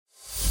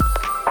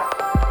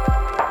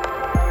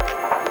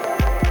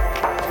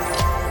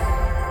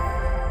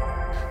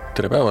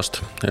Tere päevast,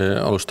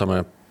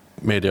 alustame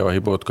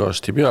Meediavahi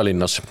podcasti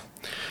Pealinnas.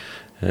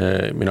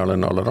 Mina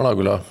olen Allar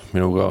Alaküla,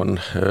 minuga on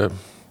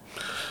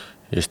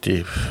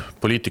Eesti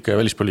poliitika ja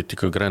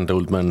välispoliitika grand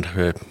old man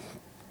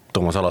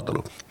Toomas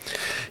Alatalu.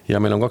 Ja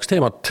meil on kaks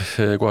teemat,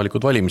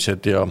 kohalikud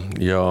valimised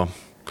ja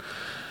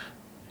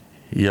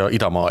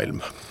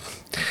idamaailm.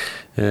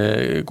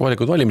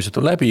 Kohalikud valimised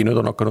on läbi, nüüd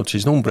on hakanud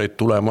siis numbreid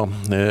tulema,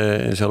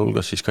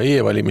 sealhulgas siis ka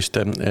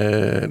e-valimiste,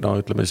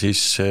 ütleme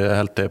siis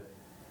häälte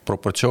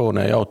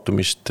proportsioone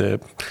jaotumist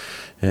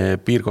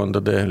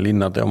piirkondade,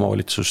 linnade,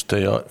 omavalitsuste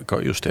ja ka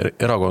just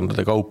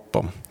erakondade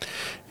kaupa.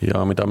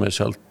 Ja mida me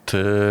sealt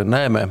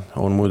näeme,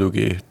 on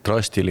muidugi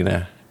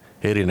drastiline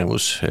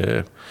erinevus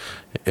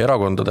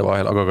erakondade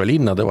vahel, aga ka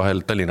linnade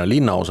vahel, Tallinna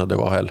linnaosade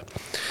vahel.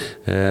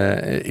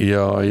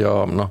 Ja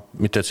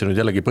mitte et see nüüd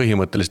jällegi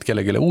põhimõtteliselt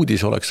kellelegi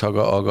uudis oleks,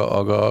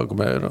 aga kui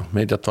me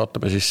meediat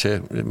vaatame, siis see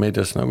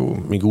meedias nagu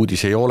mingi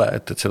uudis ei ole,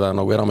 et seda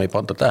nagu enam ei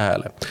panda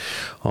tähele.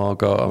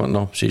 Aga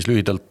siis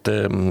lühidalt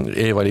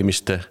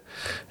e-valimiste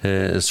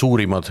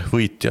suurimad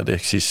võitjad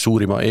ehk siis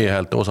suurima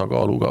e-häälte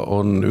osakaaluga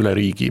on üle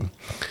riigi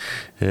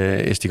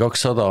Eesti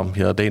 200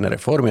 ja teine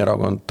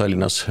Reformierakond,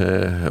 Tallinnas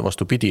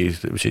vastupidi,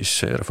 siis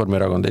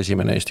Reformierakond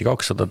esimene, Eesti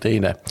 200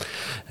 teine.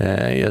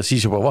 Ja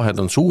siis juba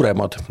vahed on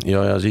suuremad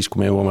ja siis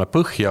kui me jõuame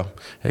põhja,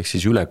 ehk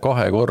siis üle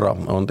 2 korra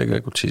on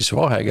tegelikult siis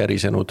vahe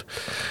kärisenud,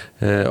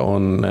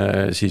 on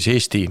siis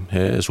Eesti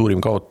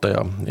suurim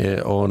kaotaja,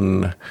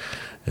 on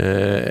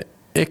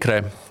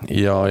EKRE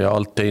ja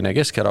alt teine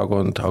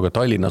Keskerakond, aga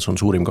Tallinnas on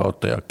suurim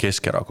kaotaja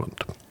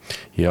Keskerakond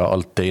ja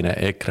alt teine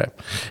EKRE.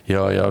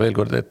 Ja veel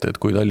kord, et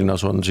kui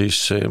Tallinnas on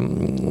siis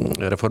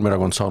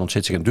Reformierakond saanud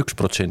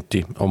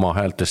 71% oma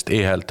häältest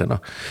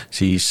e-häältena,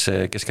 siis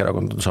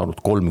Keskerakond on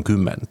saanud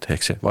 30%,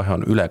 ehk see vahe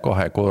on üle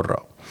 2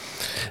 korra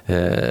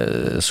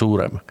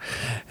suurem.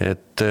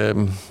 Et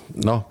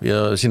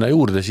ja sinna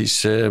juurde siis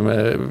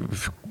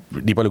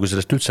nii palju kui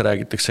sellest üldse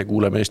räägitakse,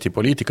 kuuleme Eesti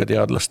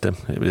poliitikateadlaste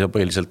ja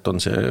põhiliselt on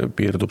see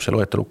piirdub see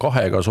loetelu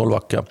 2-ga,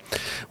 Solvak ja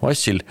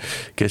Vassil,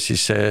 kes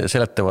siis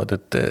seletavad,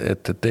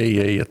 et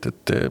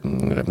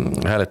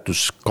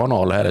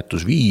hääletuskanal,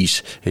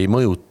 hääletusviis ei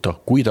mõjuta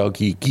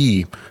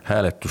kuidagigi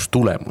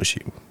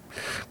hääletustulemusi.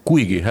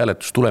 Kuigi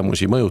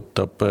hääletustulemusi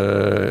mõjutab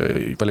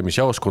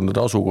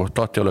valimisjaoskondade asukoht,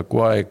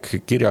 tahtioleku aeg,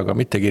 kirjaga,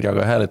 mitte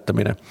kirjaga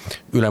hääletamine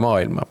üle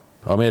maailma.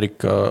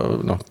 Ameerika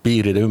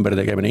piiride ümber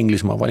tegemine,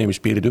 Inglismaa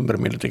valimispiiride ümber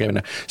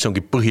tegemine, see ongi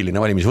põhiline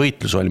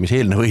valimisvõitlus,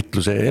 valimiseelne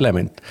võitluse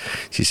element.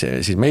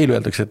 Siis meil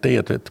öeldakse,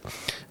 et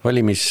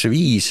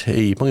valimisviis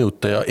ei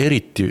mõjuta ja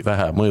eriti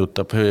vähe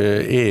mõjutab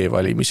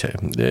e-valimise,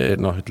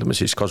 ütleme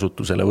siis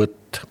kasutusele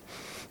võtt.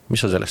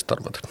 Mis sa sellest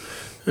arvad?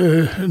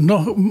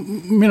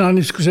 Mina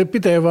niisuguse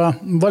pideva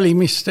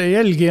valimiste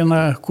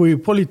jälgijana kui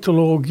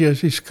politoloog ja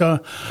siis ka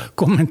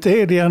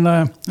kommenteerijana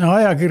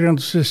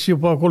ajakirjanduses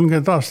juba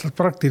 30 aastat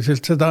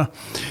praktiliselt seda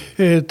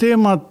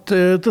teemat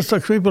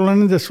tõstaks võib-olla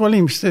nendest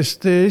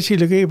valimistest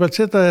esile kõigepealt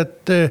seda,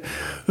 et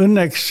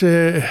õnneks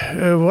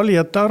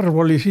valijate arv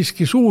oli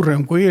siiski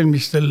suurem kui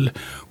eelmistel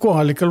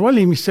kohalikel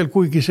valimistel,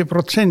 kuigi see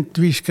protsent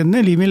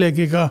 54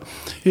 millegiga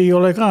ei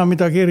ole ka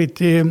midagi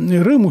eriti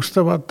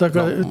rõõmustavat.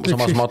 Aga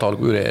samas madal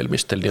kui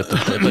eelmistel, nii et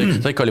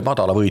ta ikka oli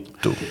madala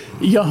võitu.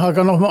 Jah,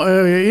 aga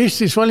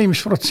Eestis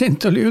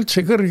valimisprotsent oli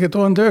üldse kõrge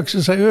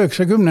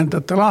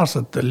 1990.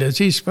 aastatel ja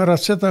siis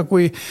pärast seda,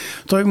 kui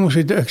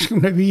toimusid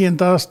 95.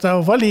 aasta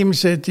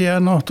valimised ja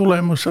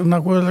tulemus,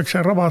 nagu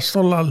öeldakse, rabas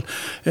tollal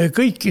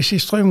kõiki,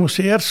 siis toimus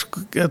see järsk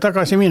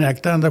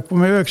tagasiminek. Tähendab, kui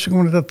me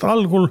 90.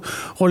 algul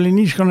oli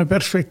niisugune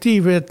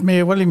perspektiiv, et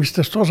meie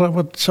valimistest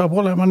osavõtt saab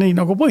olema nii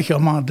nagu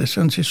Põhjamaades,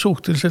 see on siis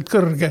suhteliselt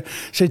kõrge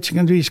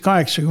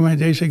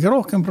 75-80 ja isegi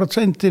rohkem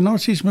protsenti,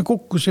 siis me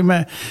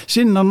kukkusime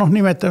sinna,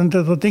 nimetame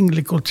teda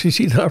tinglikult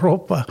siis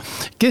Ida-Euroopa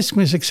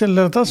keskmiseks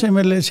selle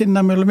tasemele ja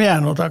sinna me oleme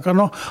jäänud,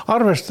 aga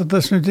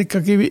arvestades nüüd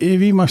ikkagi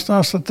viimaste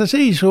aastate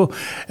seisu,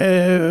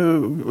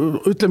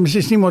 ütleme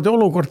siis niimoodi,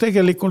 olukord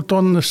tegelikult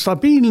on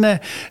stabiilne.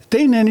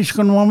 Teine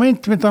niisugune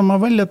moment, mida ma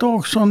välja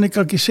tooks, on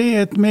ikkagi see,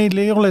 et meil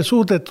ei ole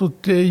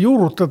suudetud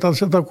juurutada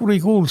seda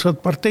kurikuulsat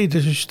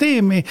parteide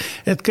süsteemi,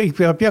 et kõik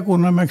peab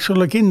jagunema, eks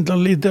ole,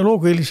 kindlal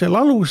ideoloogilisel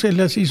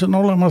alusel ja siis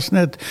on olemas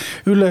need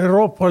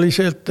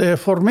üle-euroopalised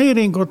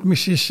formeeringud,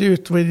 mis siis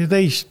üht või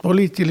teist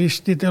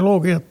poliitilist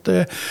ideoloogiat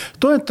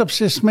toetab,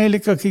 sest meil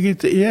ikkagi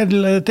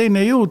jälle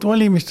teine jõud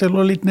valimistel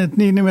olid need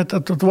nii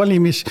nimetatud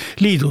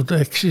valimisliidud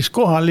ehk siis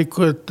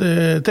kohalikud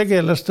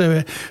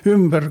tegelaste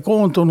ümber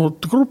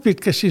koondunud grupid,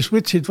 kes siis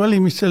võtsid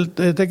valimistel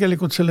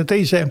tegelikult selle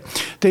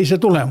teise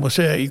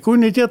tulemuse. Kui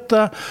nüüd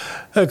jätta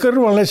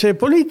kõrvale see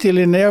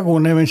poliitiline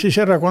jagunemine siis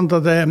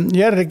erakondade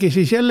järgi,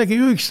 siis jällegi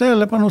juhiks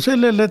tähelepanu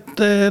sellele, et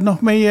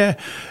meie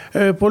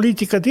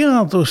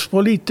poliitikateadus,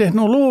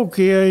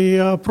 poliittehnoloogia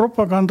ja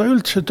propaganda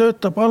üldse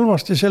töötab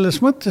halvasti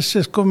selles mõttes,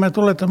 sest kui me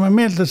tuletame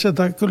meelde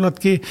seda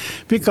küllaltki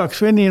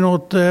pikaks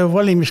veninud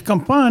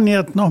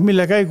valimiskampaaniat,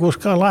 mille käigus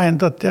ka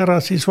lahendati ära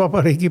siis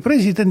vabariigi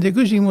presidendi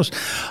küsimus,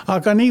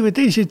 aga nii või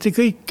teisiti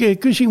kõik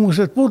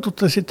küsimused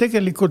puudutasid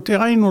tegelikult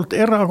ainult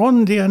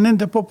erakondi ja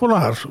nende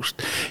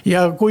populaarsust.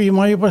 Ja kui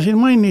ma juba siin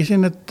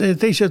mainisin, et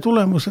teise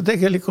tulemuse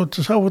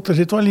tegelikult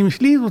saavutasid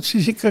valimisliidud,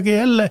 siis ikkagi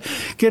jälle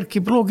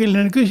kerkib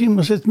loogiline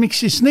küsimus, et miks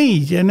siis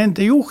neid ja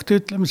nende juhte,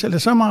 ütleme selle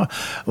sama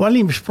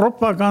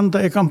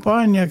valimispropaganda ja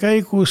kampaania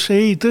käigus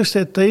ei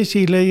tõsteta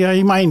esile ja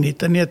ei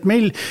mainita. Nii et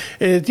meil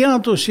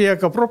teadus ja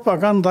ka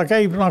propaganda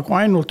käib nagu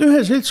ainult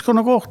ühe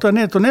seltskonna kohta,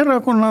 need on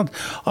erakonnad,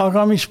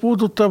 aga mis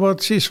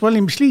puudutavad siis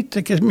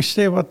valimisliite, mis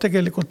teevad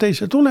tegelikult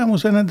teise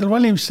tulemuse nendel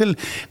valimistel,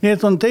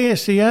 need on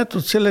täiesti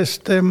jäetud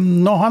sellest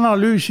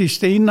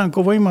analüüsist ja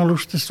hinnangu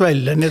võimalustest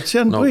välja. Nii et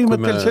see on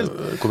põhimõtteliselt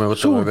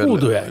suur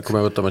puudujääk. Kui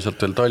me võtame sealt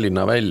veel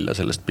Tallinna välja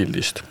sellest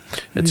pildist,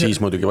 et siis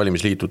muidugi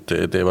valimisliidud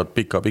teevad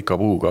pika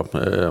puuga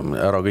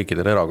ära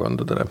kõikidele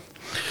erakondadele.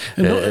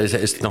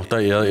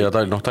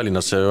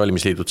 Tallinnas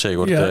valimisliidud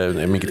seekord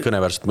mingit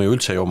kõneväärset mõju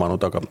üldse ei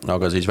omanud,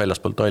 aga siis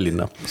väljaspool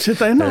Tallinna.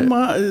 Seda enam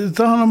ma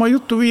tahan oma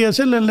juttu viia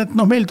sellele, et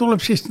meil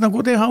tuleb siis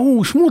nagu teha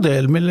uus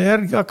mudel, mille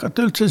järgi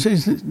hakata üldse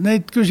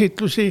neid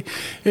küsitlusi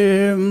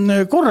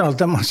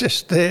korraldama,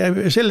 sest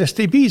sellest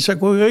ei piisa,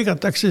 kui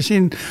õigatakse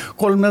siin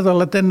 3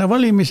 nädalat enne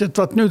valimised,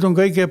 vaat nüüd on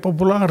kõige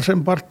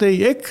populaarsem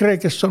partei EKRE,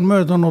 kes on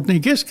möödunud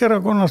nii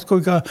Keskerakonnast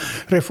kui ka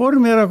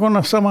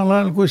Reformierakonnast, samal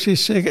ajal kui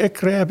siis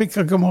EKRE jääb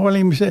ikkagi oma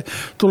valimise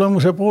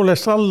tulemuse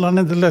poolest alla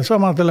nendele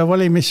samadele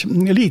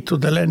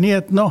valimisliitudele. Nii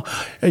et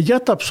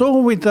jätab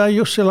soovida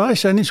just selle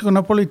asja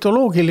niisugune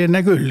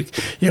politoloogiline külg.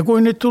 Ja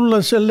kui nüüd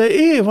tulla selle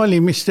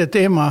e-valimiste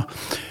teema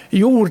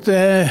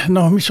juurde,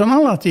 mis on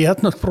alati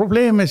jätnud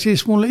probleeme,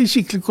 siis mulle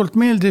isiklikult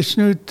meeldis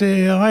nüüd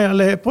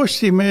ajalehe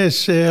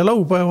Postimees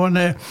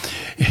laupäevane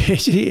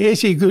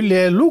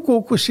esikülje lugu,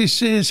 kus siis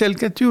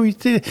selgelt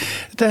juhiti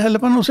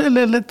tähelepanu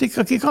sellele, et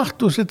ikkagi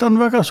kahtlused on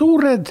väga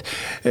suured,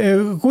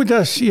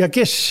 kuidas ja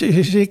kes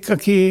siis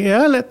ikkagi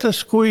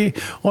hääletas, kui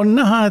on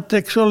näha, et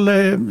eks ole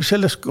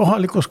selles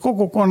kohalikus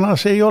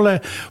kogukonnas ei ole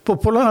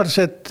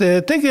populaarset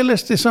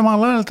tegelest ja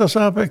samal ajal ta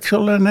saab, eks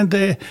ole,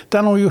 nende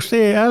tänu just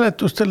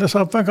e-hääletustele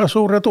saab väga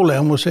suure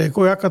tulemuse.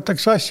 Kui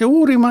hakatakse asja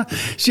uurima,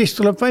 siis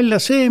tuleb välja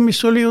see, mis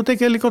oli ju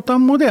tegelikult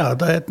ammu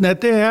teada, et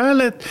need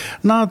e-hääled,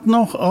 nad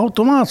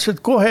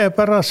automaatselt kohe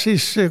pärast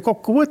siis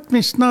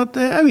kokkuvõtmist nad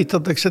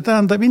hävitatakse.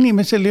 Tähendab,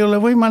 inimesel ei ole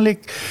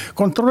võimalik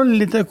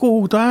kontrollida,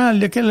 kuhu ta hääl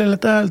ja kellele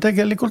ta hääl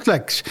tegelikult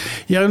läks.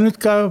 Ja nüüd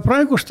ka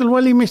praegustel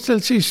valimistel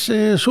siis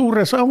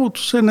suure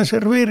saavutusena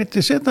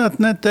serveeriti seda,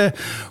 et need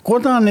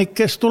kodanik,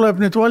 kes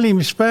tuleb nüüd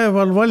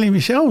valimispäeval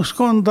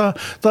valimisjaoskonda,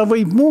 ta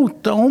võib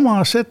muuta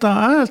oma seda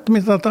häält,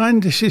 mida ta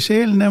andis siis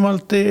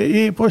eelnevalt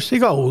e-posti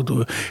kaudu.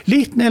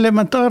 Lihtne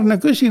elementaarne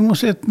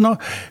küsimus, et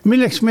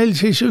milleks meil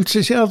siis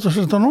üldse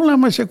seadused on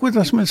olemas ja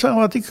kuidas meil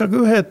saavad ikkagi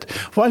ühed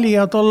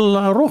valijad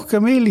olla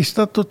rohkem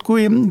eelistatud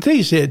kui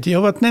teised. Ja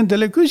vaat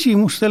nendele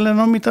küsimustele,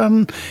 mida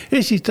on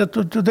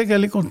esitatud ju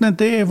tegelikult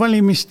nende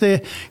e-valimiste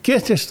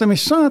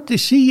kehtestamist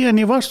saatis,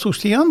 siiani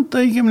vastust ei anta,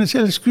 õigemini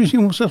selles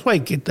küsimuses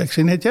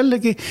vaikitakse. Nii et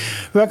jällegi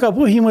väga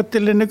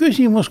põhimõtteline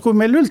küsimus, kui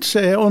meil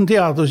üldse on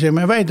teadus ja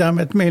me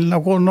väidame, et meil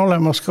nagu on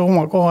olemas ka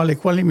oma kohalik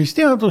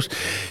valimisteadus,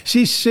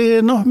 siis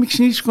miks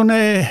niisugune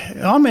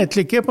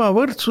ametlik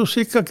ebavõrdsus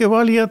ikkagi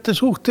valijate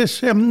suhtes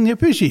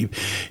püsib.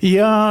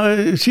 Ja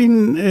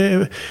siin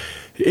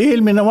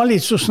eelmine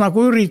valitsus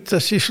nagu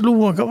üritas siis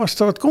luua ka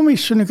vastavat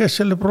komisjoni, kes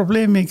selle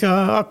probleemiga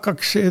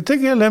hakkaks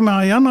tegelema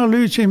ja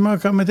analüüsima,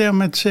 aga me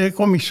teame, et see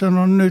komisjon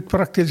on nüüd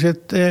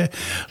praktiliselt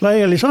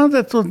laiali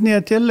saadetud, nii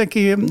et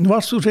jällegi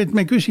vastuseid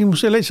me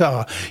küsimusele ei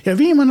saa. Ja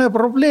viimane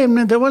probleem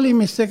nende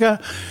valimistega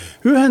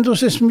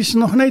ühenduses, mis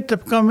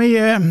näitab ka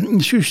meie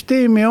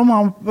süsteemi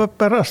oma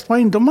pärast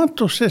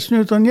paindumatust, sest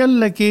nüüd on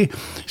jällegi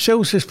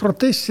seoses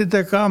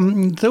protestidega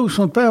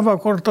tõusnud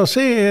päevakorda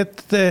see,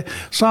 et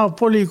saab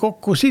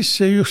volikokku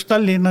sisse just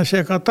Tallinnas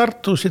ja ka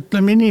Tartus,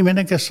 ütleme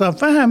inimene, kes saab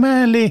vähem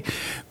hääli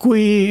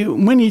kui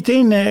mõni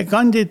teine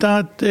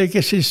kandidaat,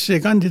 kes siis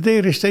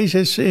kandideeris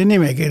teises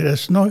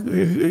nimekirjas.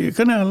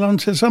 Kõne all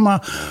on see sama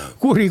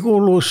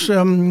kurikuulus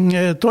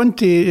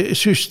tonti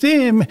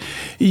süsteem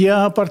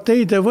ja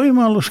parteide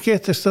võimalus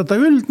kehtestada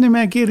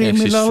üldnimekiri,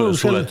 mille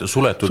alusel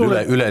suletud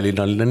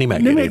ülelinaline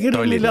nimekiri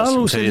Tallinnas.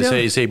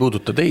 See ei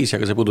puuduta teisi,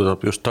 aga see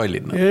puudutab just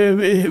Tallinna.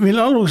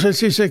 Mille alusel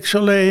siis, eks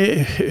ole,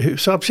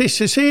 saab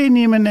sisse see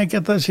inimene,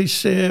 keda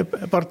siis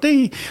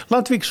partei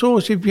Latvik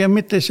soosib ja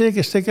mitte see,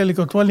 kes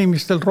tegelikult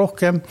valimistel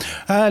rohkem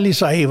hääli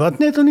saivad.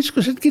 Need on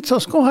niisugused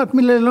kitsaskohad,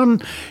 millel on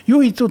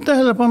juhitud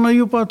tähelepanu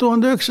juba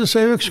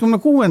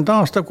 1996.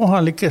 aasta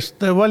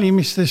kohalikest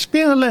valimistest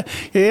peale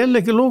ja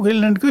jällegi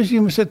loogiline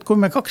küsimus, et kui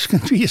me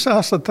 25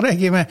 aastat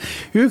räägime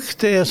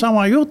ühte ja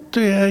sama juttu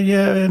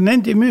ja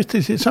nendime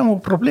ühtesid samu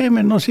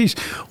probleeme, no siis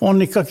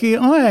on ikkagi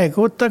aeg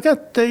võtta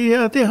kätte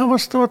ja teha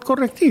vastavad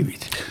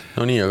korrektiivid.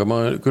 No nii, aga ma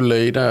küll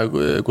ei näe,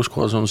 kus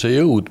kohas on see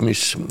jõud,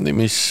 mis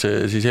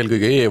siis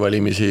eelkõige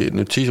e-valimisi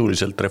nüüd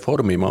sisuliselt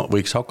reformima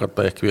võiks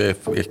hakata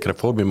ehk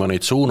reformima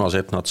neid suunas,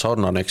 et nad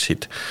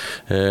sarnaneksid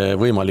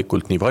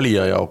võimalikult nii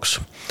valija jaoks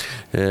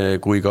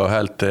kui ka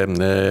häälte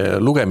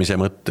lugemise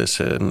mõttes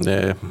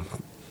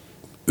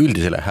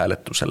üldisele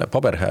hääletusele,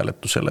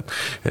 paberhääletusele,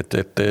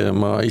 et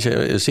ma ise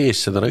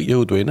sees seda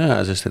jõudu ei näe,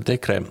 sest et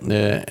EKRE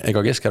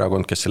ega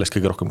Keskerakond, kes sellest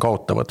kõige rohkem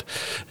kaotavad,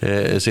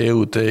 see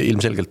jõud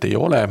ilmselgelt ei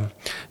ole,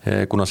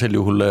 kuna sel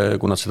juhul,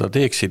 kui nad seda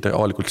teeksid,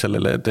 avalikult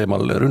sellele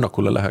teemal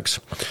rünnakule läheks,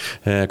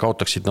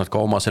 kaotaksid nad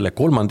ka oma selle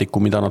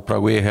kolmandiku, mida nad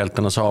praegu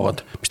e-häältena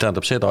saavad, mis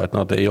tähendab seda, et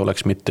nad ei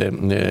oleks mitte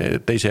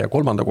teise ja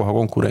kolmanda koha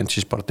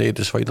konkurentsis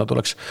parteides, vaid nad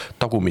oleks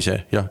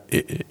tagumise ja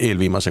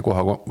eelviimase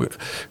koha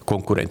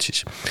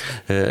konkurentsis.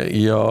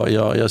 Ja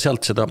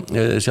sealt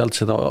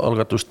seda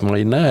algatust ma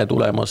ei näe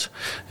tulemas,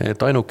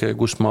 et ainuke,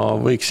 kus ma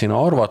võiksin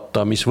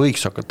arvata, mis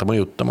võiks hakata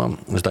mõjutama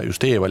seda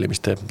just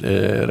e-valimiste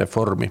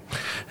reformi.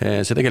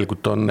 See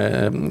tegelikult on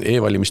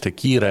e-valimiste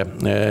kiire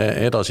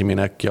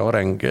edasiminek ja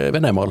areng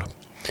Venemaal.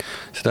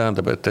 See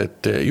tähendab,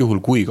 et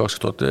juhul kui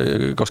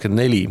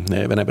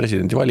 2024 Vene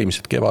presidendi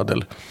valimised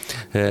kevadel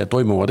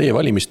toimuvad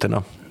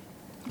e-valimistena,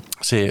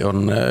 see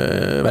on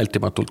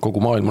vältimatult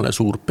kogu maailmale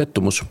suur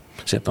pettumus,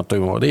 see, et nad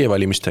toimuvad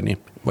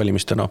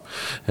e-valimistena,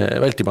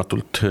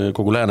 vältimatult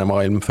kogu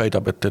läänemaailm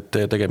väidab, et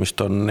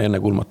tegemist on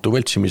ennekuulmatu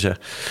võltsimise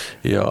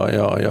ja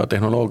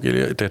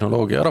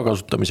tehnoloogia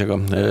ärakasutamisega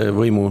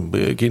võimu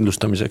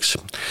kindlustamiseks.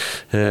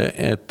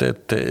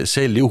 Et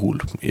sel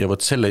juhul ja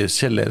võt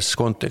selles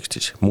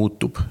kontekstis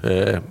muutub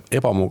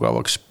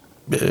ebamugavaks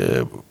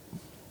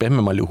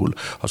pehmemal juhul,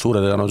 aga suure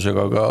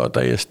tõenäosusega ka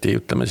täiesti,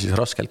 ütleme siis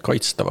raskelt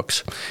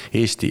kaitstavaks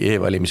Eesti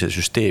e-valimise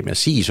süsteem ja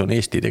siis on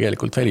Eesti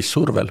tegelikult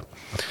välissurvel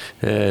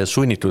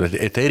sunnitud,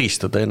 et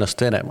eristada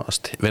ennast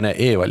Venemaast, Vene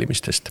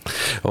e-valimistest.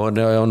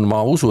 Ma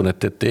usun,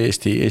 et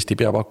Eesti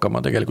peab hakkama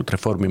tegelikult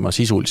reformima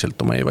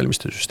sisuliselt oma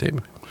e-valimiste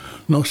süsteemi.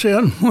 No see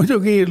on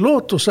muidugi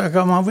lootus,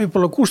 aga ma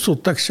võib-olla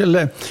kustutaks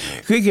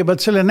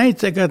kõigepealt selle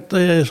näitega, et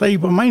sa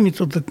juba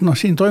mainitud, et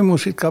siin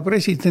toimusid ka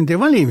presidendi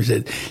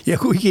valimised ja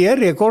kuigi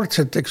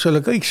järjekordselt, eks ole,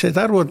 kõik said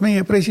aru, et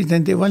meie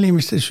presidendi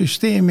valimiste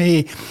süsteem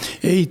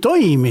ei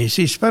toimi,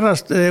 siis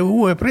pärast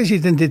uue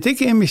presidendi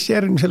tegemist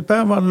järgmisel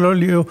päeval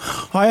oli ju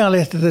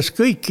ajalehtedes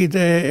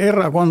kõikide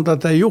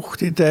erakondade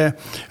juhtide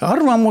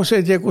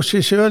arvamused ja kus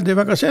siis öeldi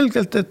väga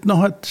selgelt, et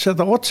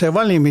seda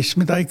otsevalimist,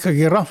 mida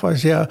ikkagi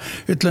rahvas ja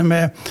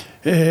ütleme,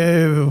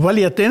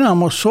 valijate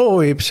enamus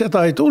soovib,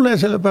 seda ei tule,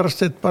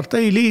 sellepärast, et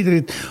partei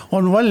liidrid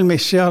on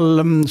valmis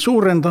seal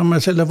suurendama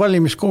selle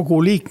valimiskogu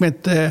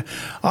liikmete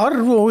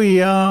arvu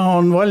ja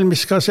on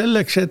valmis ka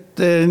selleks,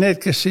 et need,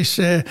 kes siis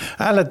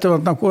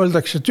hääletavad, nagu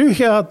öeldakse,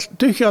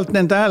 tühjalt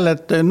nende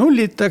hääled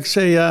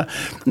nullitakse ja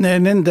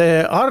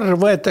nende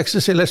arv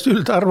võetakse sellest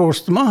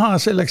üldarvust maha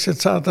selleks,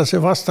 et saada see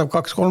vastav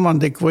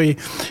 2/3 või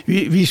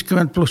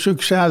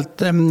 50+1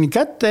 häält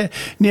kätte.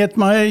 Nii et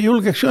ma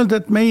julgeks öelda,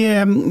 et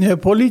meie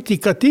poliitika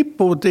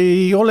tipud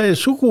ei ole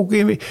sugugi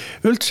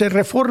üldse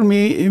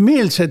reformi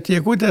meelsed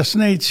ja kuidas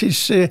neid siis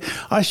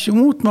asju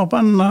muutma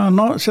panna,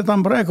 seda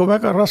on praegu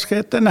väga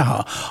raske ette näha.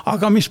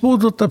 Aga mis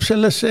puudutab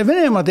sellesse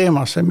Venemaa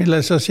teemasse,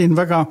 mille sa siin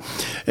väga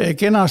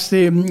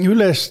kenasti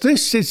üles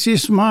tõstsid,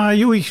 siis ma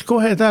juhiks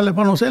kohe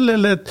tähelepanu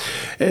sellele, et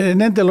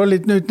nendel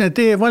olid nüüd need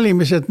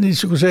e-valimised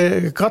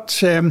niisuguse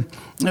katse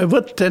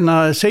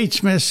võttena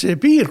 7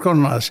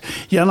 piirkonnas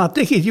ja nad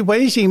tegid juba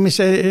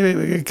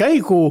esimese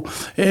käigu,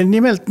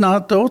 nimelt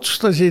nad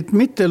otsustasid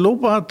mitte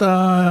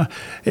lubada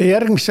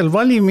järgmistel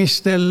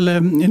valimistel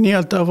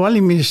nii-öelda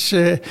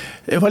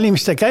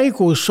valimiste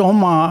käigus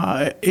oma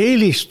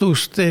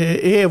eelistust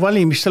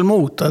e-valimistel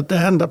muuta.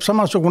 Tähendab,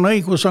 samasugune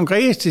õigus on ka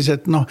Eestis,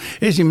 et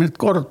esimene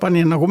kord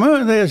panin nagu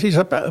mööda ja siis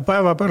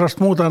päeva pärast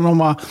muudan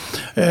oma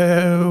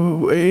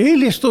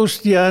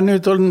eelistust ja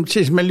nüüd on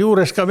siis meil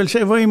juures ka veel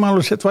see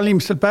võimalus, et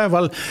valimistel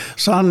päeval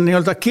saan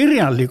nii-öelda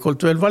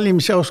kirjalikult veel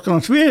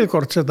valimisjaoskonnas veel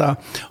kord seda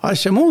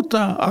asja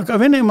muuta, aga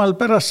Venemaal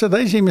pärast seda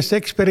esimest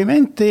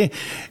eksperimenti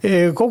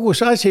kogu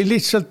see asi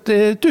lihtsalt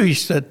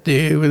tühistati.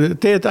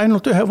 Teed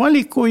ainult ühe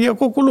valiku ja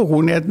kogu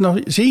lugu. Nii et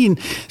siin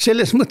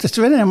selles mõttes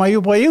Venemaa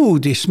juba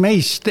jõudis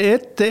meist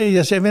ette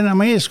ja see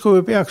Venemaa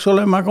eeskuju peaks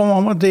olema ka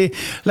omamoodi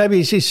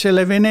läbi siis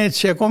selle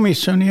Veneetsia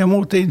komisjoni ja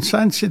muude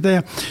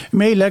instantside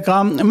meile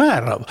ka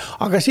määrav.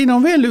 Aga siin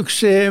on veel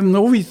üks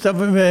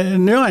huvitav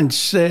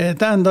nüanss,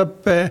 tähendab,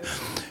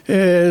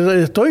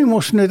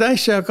 toimus nüüd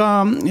äsja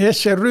ka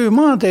SRÜ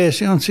maade,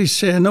 see on siis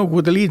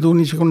Nõukogude Liidu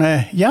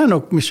niisugune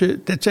jäänuk, mis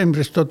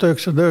detsembris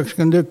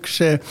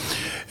 1991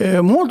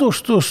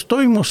 moodustus,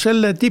 toimus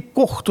selle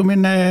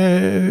tippkohtumine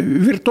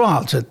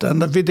virtuaalselt,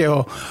 tähendab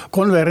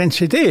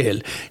videokonverentsi teel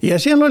ja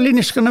seal oli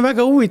niisugune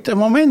väga huvitav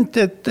moment,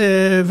 et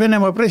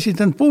Venemaa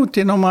president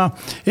Putin oma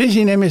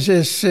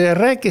esinemises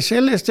rääkis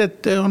sellest,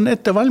 et on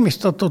ette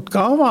valmistatud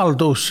ka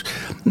avaldus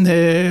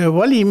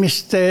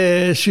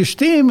valimiste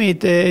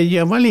süsteemide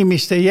ja valimiste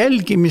valimiste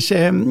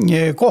jälgimise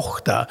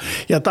kohta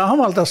ja ta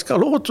avaldas ka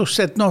lootust,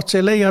 et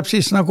see leiab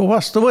siis nagu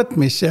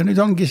vastuvõtmist ja nüüd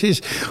ongi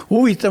siis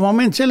huvitav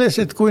moment selles,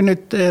 et kui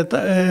nüüd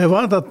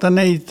vaadata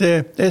neid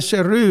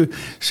SRÜ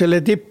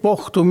selle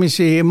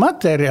tippkohtumisi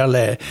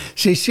materjale,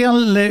 siis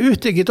seal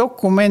ühtegi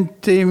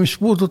dokumenti, mis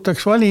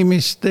puudutaks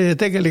valimist,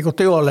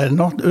 tegelikult ei ole.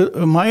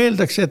 Ma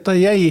eeldaks, et ta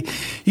jäi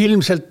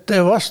ilmselt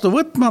vastu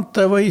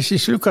võtmata või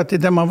siis lükati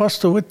tema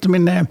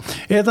vastuvõtmine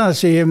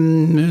edasi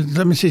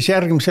siis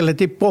järgmisele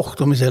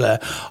tippkohtumisele.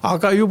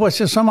 Aga juba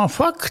see sama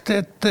fakt,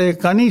 et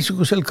ka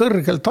niisugusel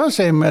kõrgel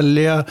tasemel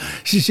ja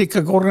siis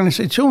ikkagi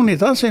organisatsiooni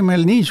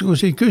tasemel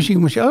niisuguseid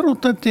küsimusi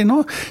arutati,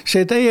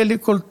 see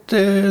täielikult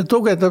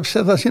tugevdab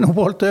seda sinu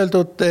poolt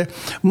öeldud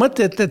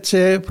mõtet, et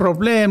see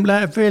probleem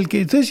läheb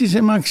veelgi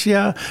tõsisemaks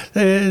ja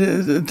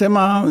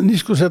tema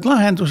niisugused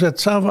lahendused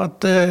saavad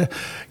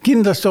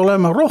kindlasti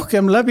olema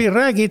rohkem läbi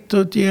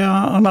räägitud ja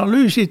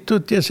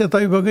analüüsitud ja seda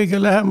juba kõige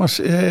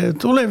lähemas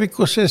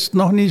tulevikus, sest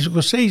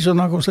niisugust seisu,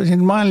 nagu sa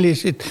siin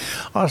maalisid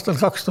aastal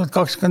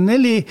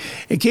 2024,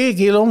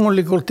 keegi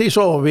loomulikult ei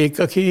soovi,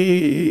 ikkagi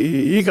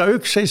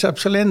igaüks seisab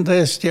selle enda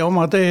eest ja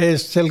oma tee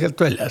eest selgelt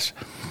väljas.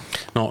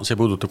 See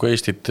puudutab ka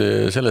Eestit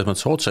selles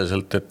mõttes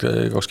otseselt, et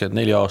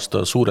 24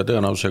 aasta suure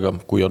tõenäosusega,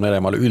 kui on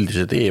Venemaal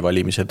üldised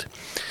e-valimised,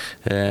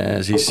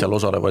 siis seal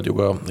osalevad ju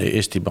ka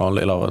Eestimaal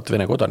elavad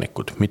Vene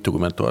kodanikud,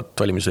 mitukümmend tuhat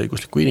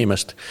valimisõiguslikku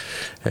inimest,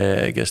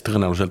 kes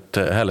tõenäoliselt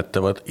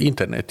hääletavad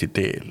interneti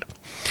teel.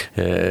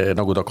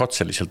 Nagu ta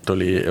katseliselt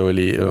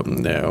oli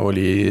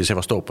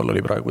Sevastopol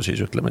oli praegu siis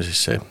ütleme siis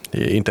see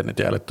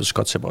interneti hääletus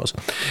katsebaas.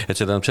 Et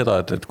see tähendab seda,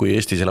 et kui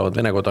Eestis elavad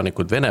Vene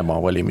kodanikud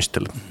Venemaa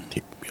valimistel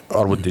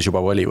arvutis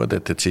juba valivad,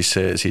 et siis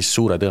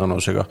suure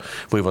tõenäosusega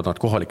võivad nad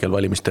kohalikel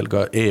valimistel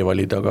ka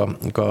e-valida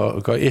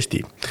ka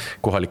Eesti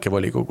kohalike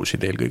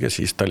volikogusid, eelkõige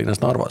siis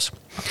Tallinnas Narvas.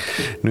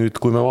 Nüüd,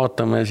 kui me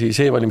vaatame siis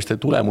e-valimiste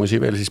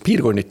tulemusi veel siis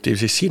piirkonniti,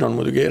 siis siin on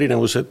muidugi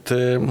erinevused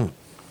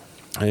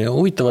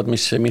huvitavad,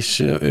 mis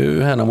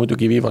ühena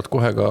muidugi viivad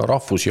kohe ka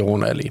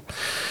rahvusjooneli.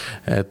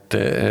 Et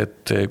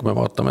kui me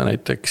vaatame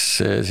näiteks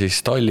siis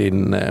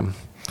Tallinna,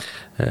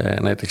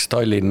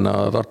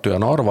 Tartu ja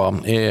Narva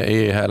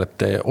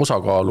e-häälete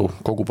osakaalu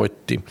kogu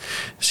potti,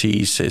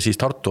 siis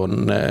Tartu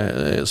on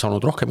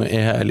saanud rohkem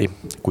e-hääli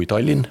kui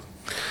Tallinn.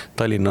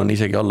 Tallinn on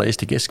isegi alla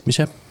Eesti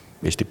keskmise.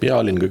 Eesti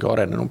pealinn kõige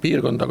arenenum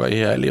piirkond, aga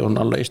e-hääli on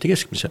alla Eesti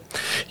keskmise.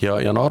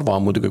 Ja Narva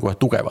on muidugi kohe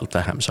tugevalt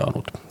vähem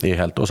saanud.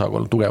 E-häälte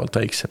osakaal on tugevalt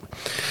väiksem.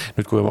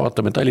 Nüüd, kui me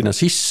vaatame Tallinna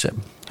sisse,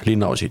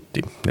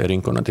 linnaositi,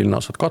 ringkonnad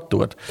linnaosad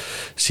kattuvad,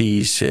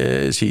 siis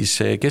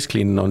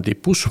kesklinn on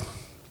tipus.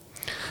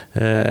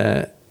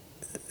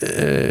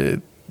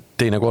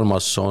 Teine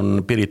kolmas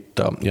on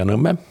Pirita ja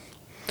Nõmme.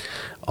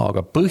 Aga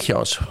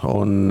põhjas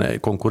on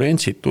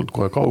konkurentsitult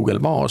kohe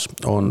kaugel maas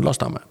on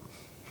Lasnamäe.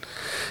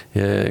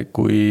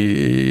 Kui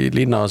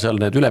linna seal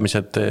need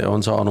ülemised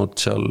on saanud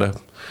seal,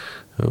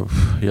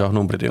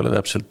 numbrid ei ole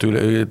täpselt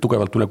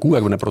tugevalt üle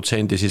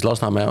 60%, siis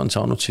Lasnamäe on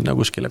saanud sinna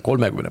kuskile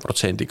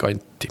 30%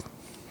 kanti.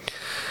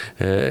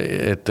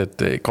 Et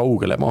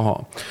kaugele maha.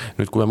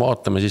 Nüüd, kui me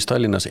vaatame siis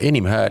Tallinnas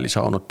enim hääli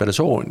saanud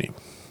persooni,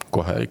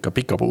 kohe ikka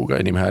pikapuuga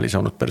enim hääli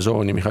saanud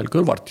persooni Mihhail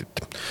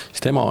Kõlvartit,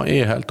 siis tema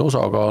e-häälte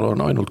osakaal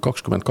on ainult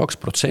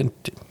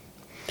 22%.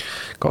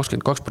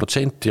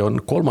 22% on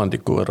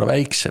kolmandiku võrra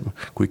väiksem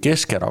kui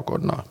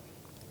Keskerakonna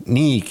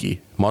niigi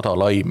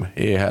madalaim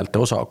e-häälte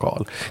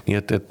osakaal. Nii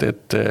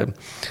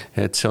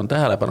et see on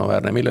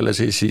tähelepanuväärne, millele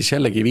siis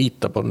jällegi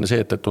viitab, on see,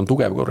 et on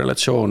tugev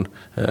korrelatsioon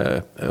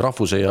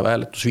rahvuse ja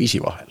hääletusviisi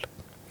vahel.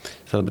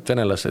 Tähendab, et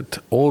venelased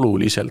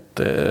oluliselt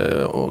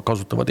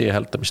kasutavad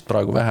e-häältamist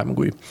praegu vähem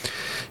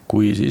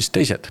kui siis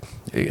teised,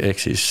 ehk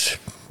siis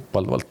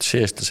valdavalt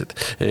eestlased.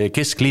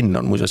 Kesklinn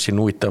on muuseas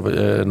siin huvitav,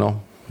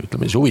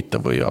 ütleme siis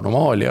huvitav või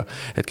anomaalia,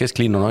 et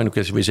kesklinn on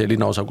ainuke või see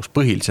linnaosa, kus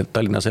põhiliselt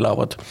Tallinnas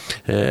elavad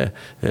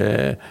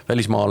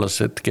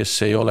välismaalased,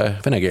 kes ei ole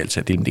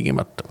venekeelsed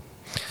ilmtingimata.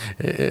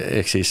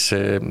 Ehk siis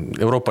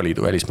Euroopa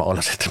Liidu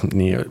välismaalased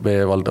nii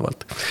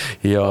valdavalt.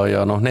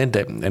 Ja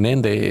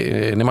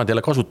nemad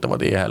jälle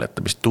kasutavad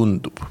e-hääletamist,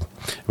 tundub.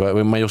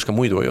 Või ma ei oska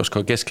muidu, ei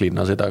oska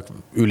kesklinna seda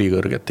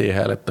ülikõrget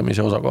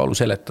e-hääletamise osakaalu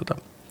seletada.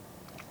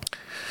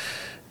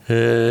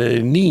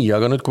 Nii,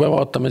 aga nüüd kui me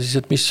vaatame siis,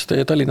 et mis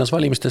Tallinnas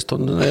valimistest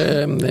on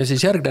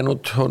siis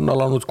järgnenud, on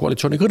alanud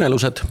koalitsiooni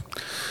kõnelused,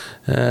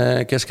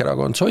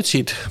 Keskerakond,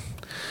 sotsid,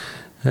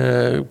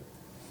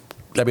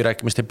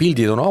 läbirääkimiste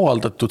pildid on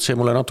avaldatud, see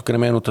mulle natukene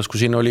meenutas, kui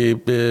siin oli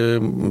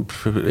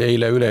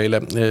üleeile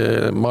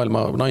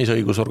maailma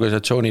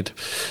naisõigusorganisatsioonid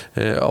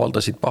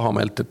avaldasid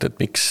pahameelt, et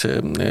miks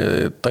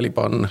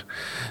Talibani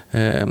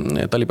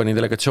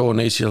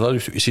delegatsioon ei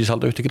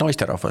sisalda ühtegi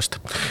naisterahvast.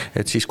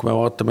 Et siis, kui me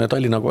vaatame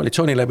Tallinna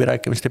koalitsiooni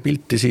läbirääkimiste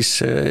pilti,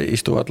 siis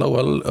istuvad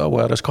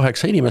laua ääres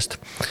 8 inimest,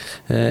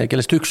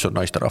 kellest üks on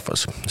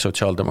naisterahvas,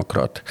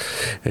 sotsiaaldemokraat.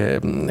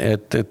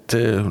 Et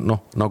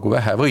nagu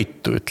vähe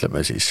võitu,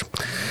 ütleme siis.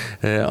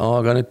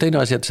 Aga nüüd teine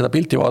asi, et seda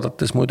pilti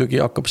vaadates muidugi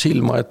hakkab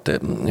silma, et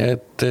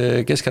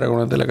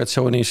Keskerakonna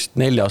delegatsioonist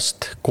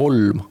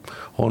 4-3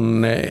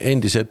 on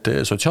endised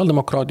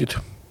sotsiaaldemokraadid,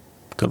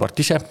 Kõlvart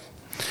ise,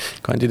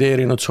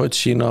 kandideerinud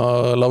sotsina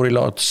Lauri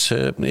Laats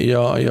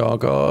ja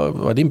ka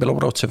Vadim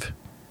Belobrovtsev.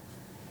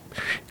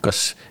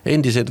 Kas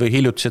endised või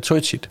hiljutised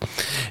sotsid.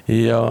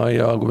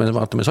 Ja kui me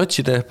vaatame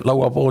sotside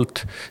laua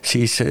poolt,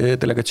 siis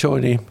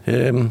delegatsiooni,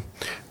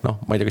 ma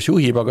ei tea, kas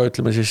juhib, aga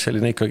ütleme siis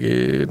selline ikkagi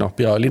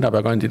pea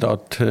linnapea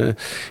kandidaat,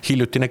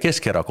 hiljutine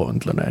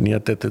keskerakondlane. Nii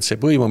et see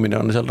põimumine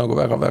on seal nagu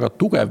väga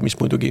tugev, mis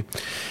muidugi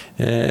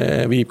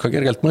viib ka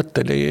kergelt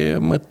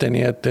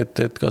mõtteni,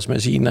 et kas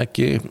me siin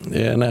äkki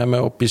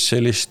näeme hoopis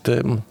sellist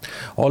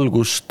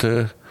algust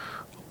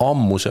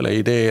ammusele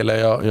ideele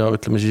ja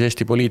ütleme siis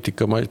Eesti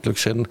poliitika, ma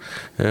ütleksin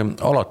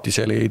alati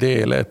selle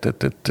ideele,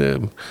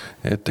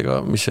 et ega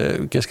mis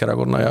see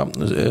Keskerakonna ja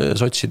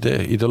sotside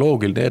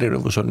ideoloogiline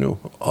erinevus on ju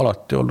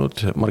alati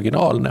olnud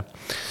marginaalne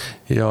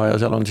ja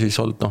seal on siis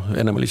olnud,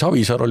 ennem oli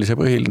Savisaar oli see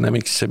põhiline,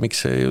 miks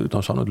see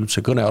saanud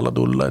üldse kõne alla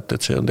tulla,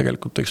 et see on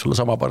tegelikult võiks olla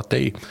sama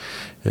partei.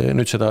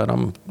 Nüüd seda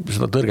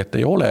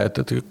tõrget ei ole, et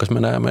kas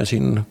me näeme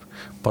siin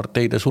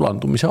parteide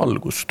sulandumise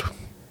algust?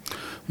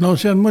 No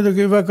see on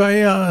muidugi väga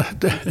hea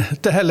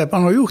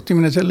tähelepanu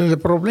juhtimine sellele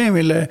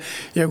probleemile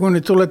ja kui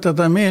nüüd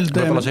tuletada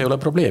meelde... Võib-olla see ei ole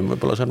probleem,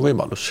 võib-olla see on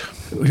võimalus.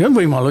 See on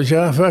võimalus,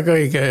 jah, väga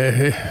õige.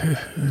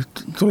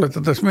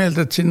 Tuletades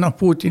meelde, et siin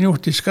Putin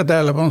juhtis ka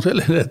tähelepanu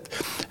sellele, et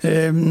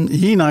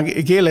hiina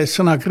keeles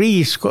sõna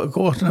kriis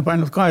koosneb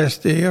ainult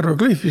 2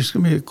 hieroglüüfist,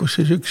 kus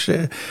siis üks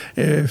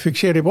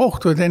fikseerib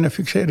ohtu ja teine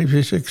fikseerib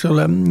siis, eks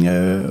ole,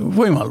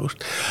 võimalust.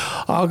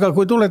 Aga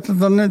kui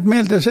tuletada nüüd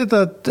meelde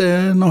seda, et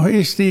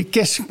Eesti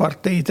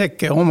keskpartei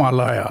tekke omal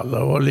ajal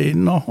oli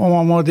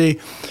omamoodi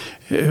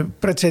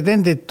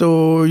pretsedenditu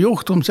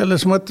juhtum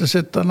selles mõttes,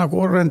 et ta nagu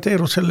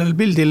orienteerus sellele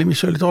pildile,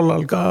 mis oli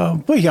tollal ka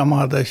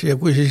Põhjamaades ja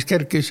kui siis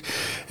kerkis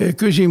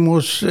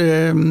küsimus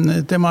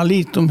tema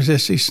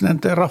liitumisest siis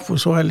nende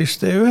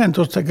rahvusvaheliste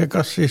ühendustega,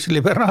 kas siis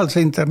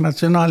liberaalse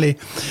internatsionaali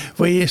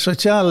või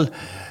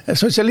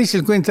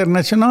sotsialistliku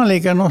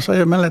internatsionaaliga, sa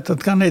ju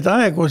mäletad ka neid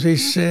aegu,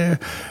 siis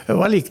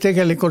valik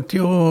tegelikult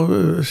ju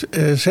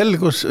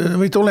selgus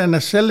või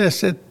tulenes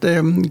sellest, et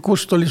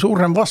kust oli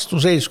suurem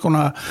vastuseis,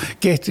 kuna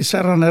kehtis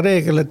särane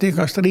reegel, et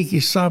igast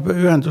riigist saab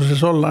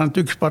ühenduses olla ainult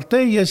üks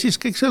partei ja siis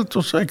kõik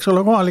sõltus, eks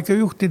ole, kohalike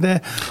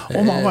juhtide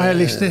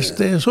omavahelistest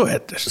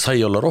suhetest.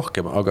 Sai olla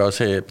rohkem, aga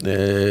see,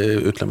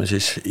 ütleme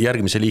siis,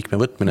 järgmise liikme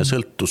võtmine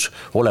sõltus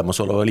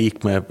olemasoleva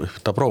liikme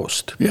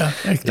tabroost. Jah,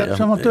 ehk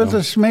täpsemalt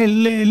öeldes meil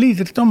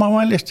liidrid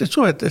omavahelistest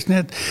suhetest, nii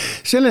et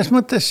selles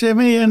mõttes see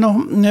meie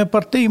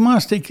partei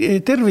maastik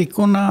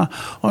tervikuna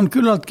on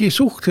küllaltki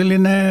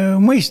suhteline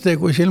mõiste,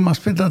 kui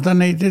silmas pidada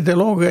neid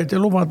ideoloogiaid ja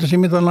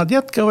lubadusi, mida nad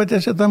jätkavad ja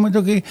seda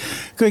muidugi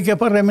kõige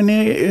paremini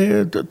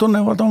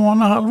tunnevad oma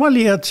nahal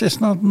valijad,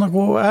 sest nad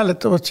nagu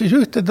hääletavad siis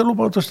ühtede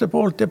lubaduste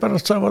poolt ja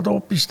pärast saavad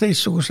hoopis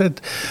teistsugused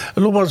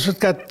lubadused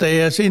kätte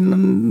ja siin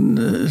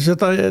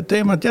seda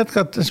teemat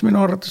jätkates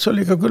minu arvates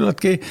oli ka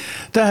küllaltki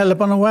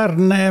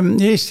tähelepanuväärne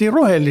Eesti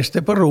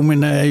roheliste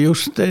põrumine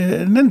just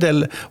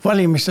nendel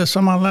valimistel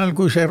samal ajal,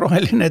 kui see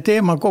roheline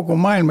teema kogu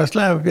maailmas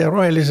läheb ja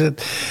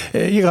rohelised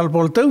igal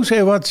pool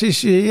tõusevad,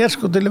 siis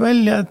järsku tuli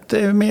välja, et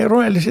meie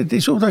rohelised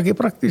ei suudagi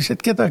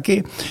praktiliselt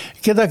kedagi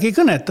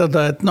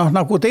kõnetada, et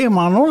nagu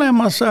teema on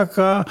olemas,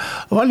 aga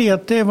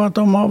valijad teevad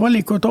oma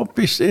valikud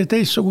hoopis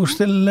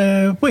teistsugustel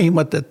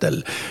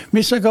põhimõtetel.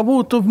 Mis aga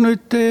puutub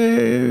nüüd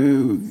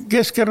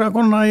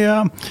Keskerakonna ja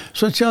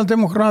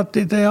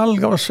sotsiaaldemokraatide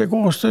algavasse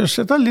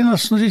koostöösse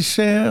Tallinnas, siis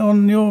see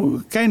on ju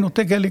käinud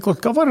tegelikult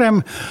ka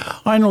varem,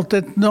 ainult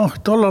et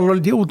tollal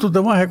olid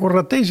jõudude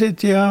vahekorrad teised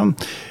ja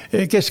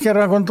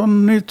Keskerakond on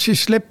nüüd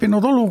siis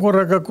leppinud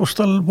olukorraga, kus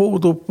tal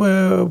puudub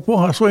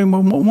puhas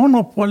võimu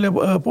monopol ja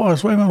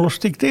puhas võimalus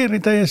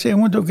dikteerida ja see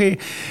muidugi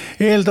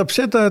eeldab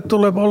seda, et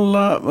tuleb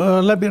olla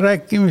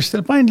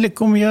läbirääkimistel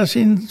paindlikum ja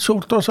siin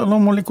suurt osa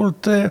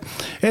loomulikult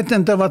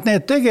etendavad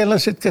need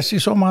tegelased, kes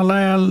siis omal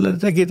ajal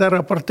tegid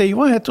ära partei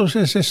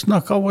vahetuse, sest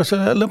kaua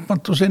sa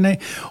lõpmatuseni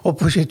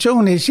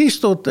opositsioonis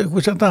istud,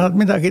 kui sa tahad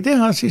midagi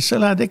teha, siis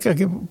sa lähed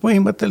ikkagi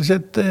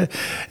põhimõtteliselt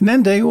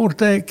nende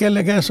juurde,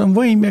 kelle käes on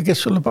võim ja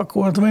kes sulle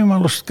pakuvad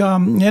võimalust ka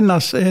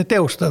ennast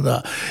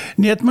teostada.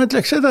 Nii et ma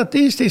ütleks seda, et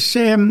Eestis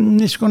see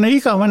niisugune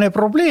igavene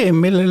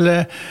probleem,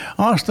 millele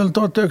aastal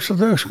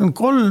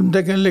 1993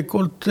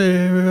 tegelikult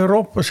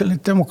Euroopa selle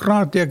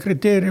demokraatia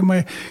kriteeriumi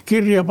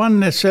kirja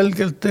pannes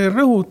selgelt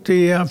rõhuti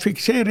ja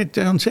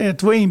fikseeriti on see,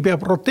 et võim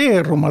peab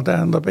roteeruma,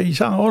 tähendab, ei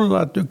saa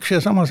olla, et üks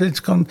ja sama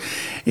seltskond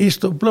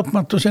istub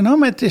lõpmatuseni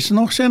ametis,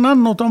 see on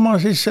andnud oma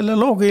siis selle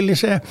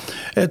loogilise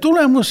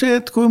tulemuse,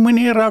 et kui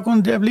mõni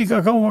erakond jääb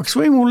liiga kauaks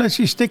võimule,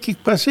 siis tekib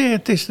ka see,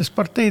 et teistest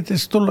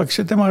parteidest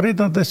tullakse tema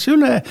ridadesse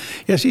üle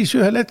ja siis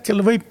ühel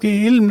hetkel võibki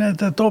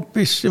ilmneda, et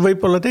hoopis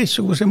võib-olla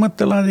teistsuguse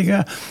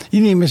mõttelaadiga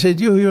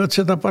inimesed juhivad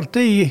seda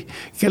partei,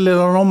 kellel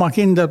on oma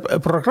kindel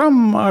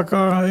programm, aga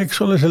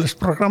eks ole, sellest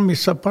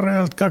programmist saab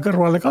parajalt ka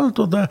kõrvale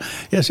kalduda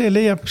ja see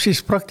leiab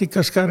siis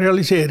praktikas ka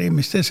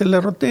realiseerimist ja selle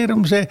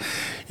roteerumise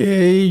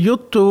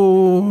jutu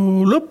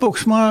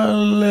lõpuks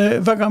mulle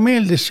väga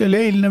meeldis, see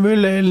oli eilne või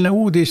üleeilne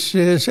uudis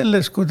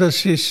selles,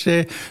 kuidas siis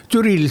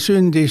Türil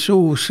sündis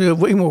uus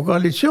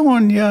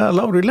võimukoalitsioon ja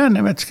Lauri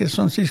Läänemets, kes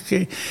on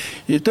siiski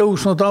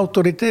tõusnud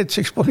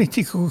autoriteetseks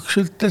poliitikuks,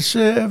 ütles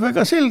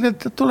väga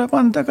selgelt, et tuleb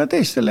anda ka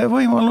teistele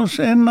võimalus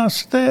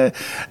ennast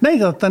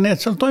näidata, nii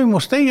et seal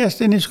toimus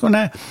täiesti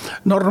niisugune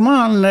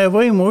normaalne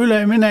võimu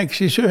üleminek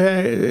siis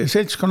ühe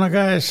seltskonna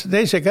käes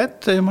teise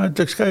kätte ja ma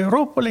ütleks ka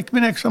euroopalik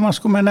minek, samas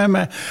kui me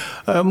näeme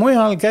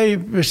mujal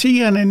käib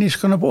siiani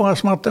niisugune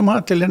puhas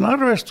matemaatiline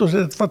arvestus,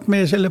 et vaat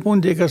meie selle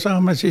pundiga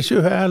saame siis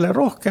ühe hääle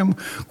rohkem,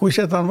 kui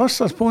seda on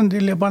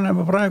vastaspundil ja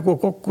paneme praegu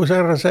kokku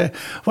säärase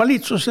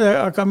valitsuse,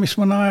 aga mis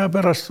mõne aja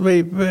pärast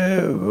võib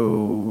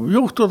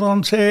juhtuda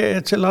on see,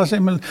 et selle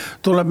asemel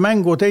tuleb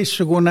mängu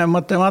teistsugune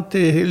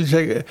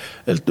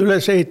matemaatiliselt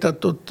üles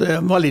ehitatud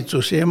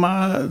valitsus ja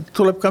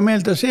tuleb ka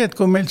meelde see, et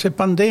kui meil see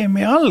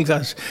pandeemia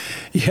algas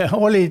ja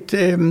olid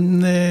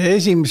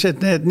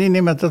esimesed need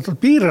niinimetatud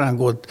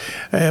piirangud,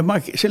 ma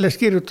sellest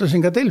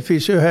kirjutasin ka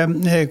Delfis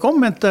ühe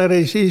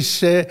kommentaari, siis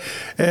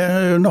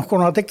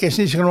kuna tekkis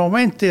niisugune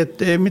momenti,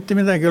 et mitte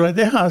midagi ei ole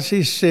teha,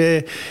 siis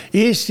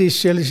Eestis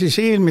oli siis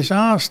eelmise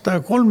aasta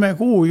 3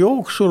 kuu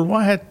jooksul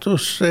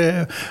vahetus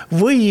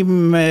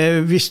võim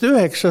vist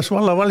 9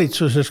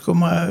 vallavalitsuses, kui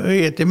ma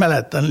õieti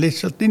mäletan,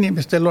 lihtsalt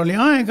inimestel oli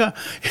aega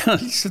ja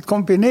lihtsalt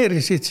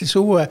kombineerisid siis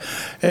uue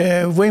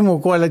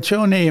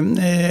võimukoalitsiooni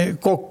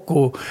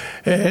kokku.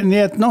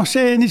 Nii et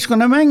see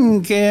niisugune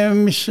mäng,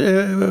 mis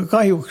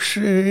kahjuks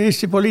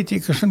Eesti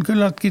poliitikas on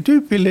küllaltki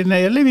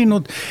tüüpiline ja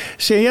levinud,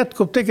 see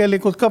jätkub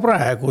tegelikult ka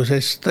praegu,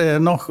 sest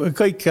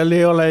kõikjal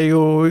ei ole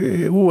ju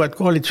uued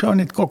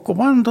koalitsioonid kokku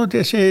pandud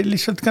ja see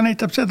lihtsalt ka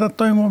näitab seda, et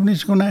toimub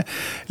niisugune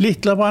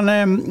lihtlabane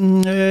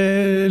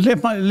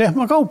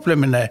lehma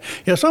kauplemine.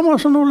 Ja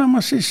samas on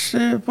olemas siis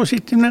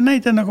positiivne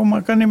näide, nagu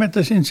ma ka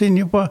nimetasin siin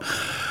juba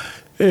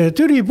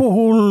Türi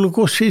puhul,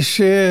 kus siis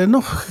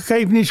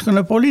käib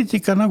niisugune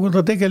poliitika, nagu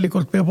ta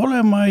tegelikult peab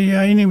olema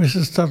ja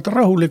inimesed saavad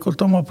rahulikult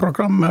oma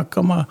programme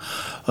hakkama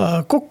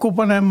kokku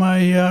panema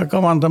ja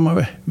kavandama,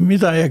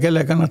 mida ja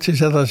kellega nad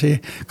siis edasi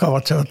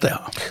kavatsevad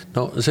teha.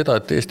 No seda,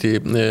 et Eesti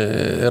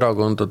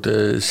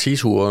erakondade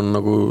sisu on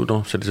nagu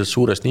sellises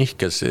suures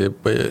nihkes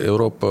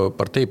Euroopa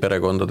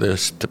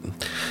parteiperekondadest,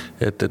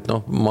 et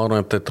ma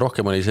arvan, et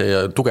rohkem oli see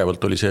ja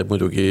tugevalt oli see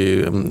muidugi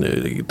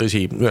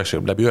tõsi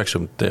läbi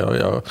 90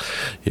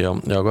 ja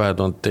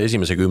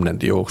 2001.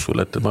 kümnendi jooksul,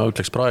 et ma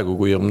ütleks praegu,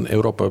 kui on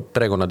Euroopa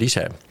perekonnad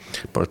ise,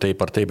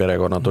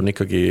 parteiperekonnad on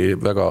ikkagi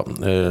väga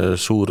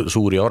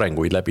suuri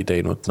arenguid läbi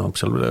teinud,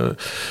 seal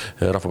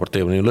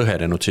Rahvapartei on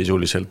lõhenenud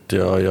sisuliselt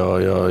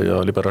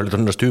ja liberaalid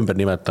on ennast ümber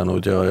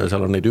nimetanud ja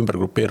seal on neid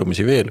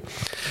ümbergruppeerumisi veel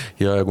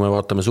ja kui me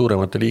vaatame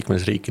suuremate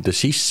liikmesriikide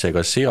sisse,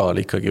 ka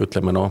seal ikkagi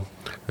ütleme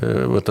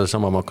võtta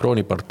sama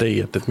Macroni partei,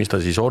 et mis ta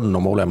siis on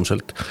oma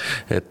olemuselt,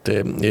 et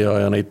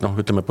ja neid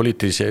ütleme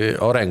poliitilisi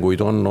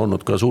arenguid on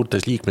olnud ka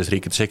suurtes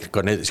liikmesriikides,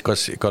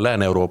 ka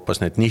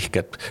Lääne-Euroopas need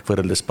nihked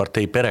võrreldes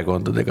partei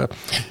perekondadega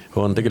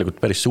on tegelikult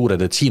päris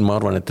suured, et siin ma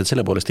arvan, et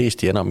selle poolest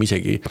Eesti enam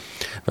isegi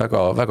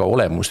väga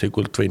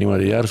olemuslikult või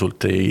niimoodi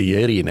järsult ei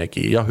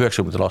erinegi. Jah,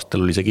 90.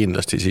 aastal oli see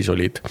kindlasti, siis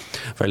olid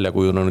välja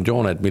kujunenud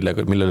jooned,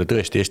 millele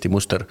tõesti Eesti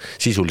muster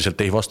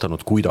sisuliselt ei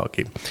vastanud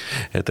kuidagi.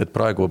 Et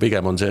praegu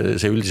pigem on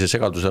see üldise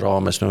segaduse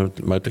raames,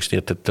 ma ütleks nii,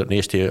 et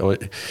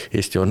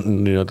Eesti on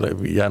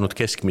jäänud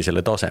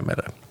keskmisele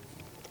tasemele.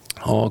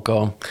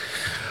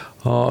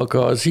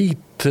 Aga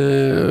siit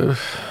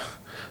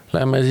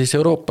läheme siis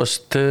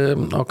Euroopast,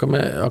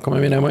 hakkame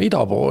minema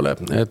ida poole,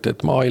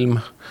 et maailm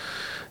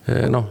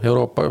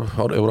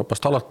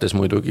Euroopast alates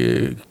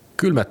muidugi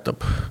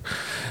külmetab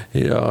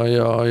ja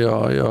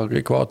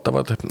kõik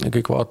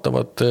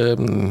vaatavad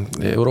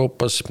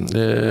Euroopas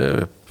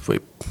või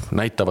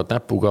näitavad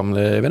näpuga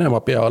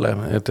Venemaa peale,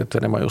 et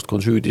Venemaa just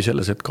on süüdi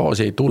selles, et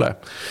gaasi ei tule.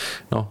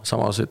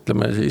 Samas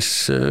ütleme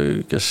siis,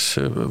 kes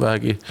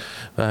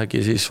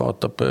vähegi siis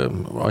vaatab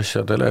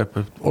asjadele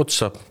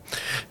otsa,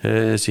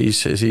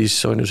 siis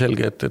on ju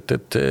selge,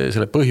 et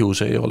selle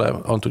põhjus ei ole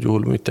antud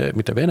juhul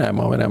mitte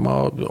Venemaa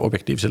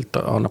objektiivselt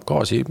annab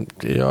gaasi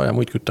ja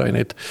muid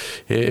kütteaineid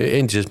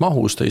endises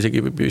mahus, ta isegi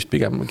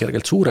pigem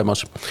kergelt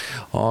suuremas,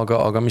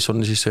 aga mis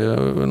on siis,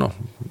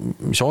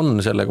 mis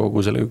on selle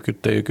kogu selle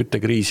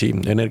küttekriisi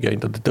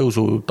energiahindade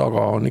tõusu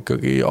taga on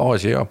ikkagi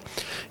Aasia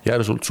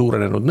järsult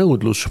suurenenud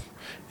nõudlus,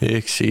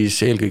 ehk siis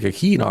eelkõige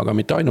Hiina, aga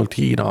mitte ainult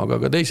Hiina,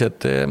 aga ka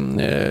teised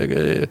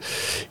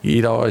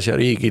Ida-Aasia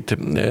riigid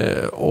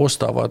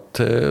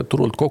ostavad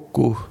turult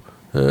kokku,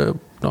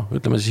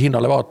 ütleme siis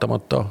hinnale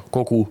vaatamata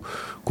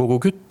kogu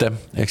kütte,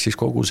 ehk siis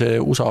kogu see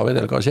USA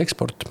vedelgaasi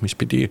eksport, mis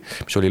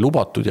oli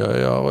lubatud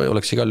ja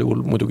oleks igal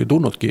juhul muidugi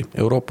tulnudki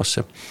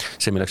Euroopasse.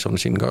 See, milleks on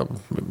siin ka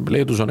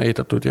Leedus on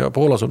ehitatud ja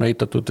Poolas on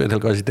ehitatud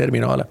vedelgaasi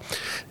terminaale,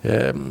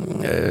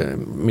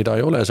 mida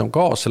ei ole, see on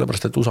gaas,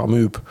 sellepärast et USA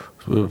müüb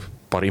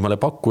parimale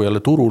pakkujale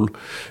turul,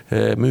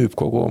 müüb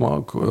kogu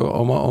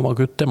oma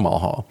kütte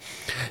maha.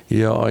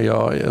 Ja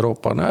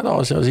Euroopa on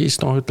hädas ja siis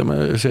ütleme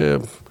see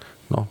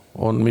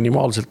on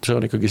minimaalselt, see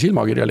on ikkagi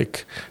silmakirjalik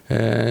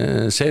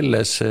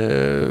selles,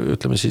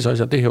 ütleme siis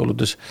asja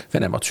tehioludes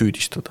Venemaad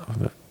süüdistada.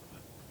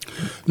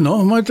 No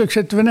ma ütleks,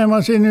 et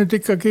Venemaa siin nüüd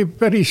ikkagi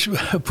päris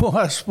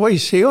puhas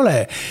poiss ei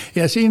ole.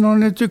 Ja siin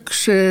on nüüd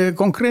üks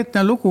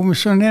konkreetne lugu,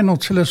 mis on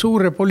jäänud selle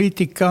suure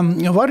poliitika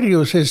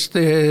varju, sest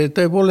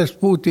tõepoolest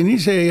Putin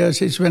ise ja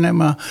siis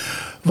Venemaa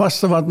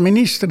vastavad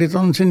ministrid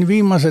on siin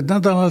viimased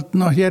nädalad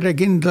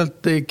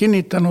järjekindlalt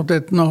kinnitanud,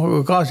 et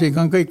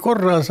gaasiga on kõik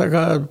korras,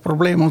 aga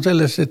probleem on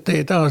selles, et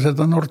ei taha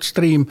seda Nord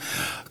Stream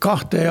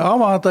 2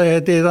 avada ja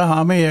ei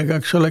taha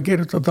meiega, eks ole,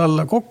 kirjutada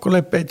alla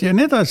kokkuleppeid ja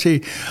nii edasi.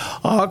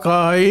 Aga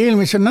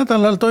eelmisel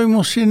nädalal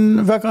toimus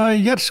siin väga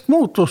järsk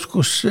muutus,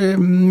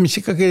 mis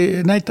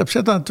ikkagi näitab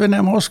seda, et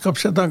Venemaa oskab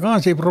seda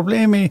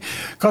gaasiprobleemi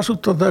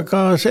kasutada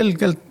ka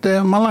selgelt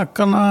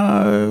malakana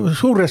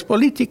suures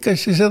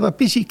poliitikas ja seda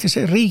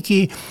pisikese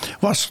riigi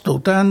vastu.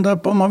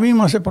 Tähendab, oma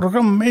viimase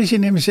programmi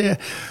esinemise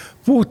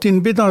Putin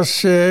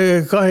pidas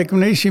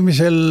 21.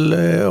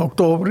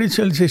 oktoobril,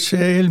 see oli siis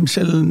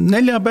eelmisel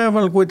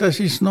neljapäeval, kui ta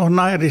siis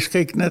naeris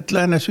kõik need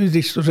lääne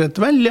süüdistused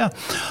välja,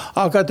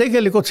 aga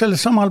tegelikult sellel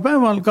samal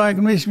päeval,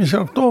 21.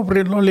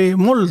 oktoobril oli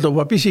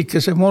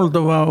pisikese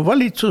Moldova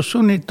valitsus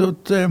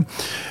sunnitud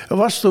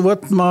vastu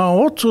võtma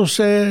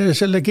otsuse,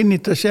 selle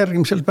kinnitas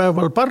järgmisel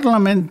päeval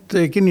parlament,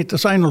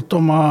 kinnitas ainult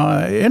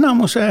oma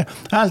enamuse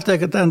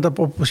häältega, tähendab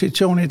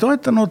opositsiooni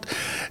toetanud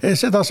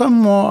seda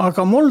sammu,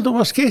 aga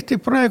Moldovas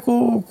kehtib praegu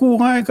kuu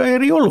aega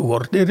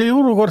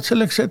eriolukord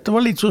selleks, et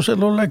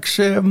valitsusel oleks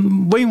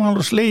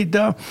võimalus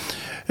leida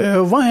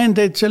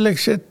vahendeid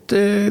selleks, et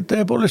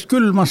tõepoolest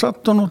külma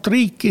sattunud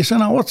riiki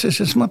sõna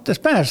otseses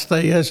mõttes päästa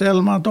ja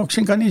seal ma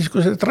tooksin ka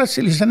niisuguse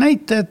drastilise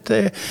näite, et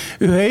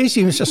ühe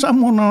esimese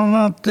sammuna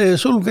nad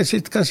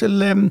sulgesid ka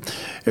selle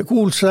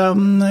kuulsa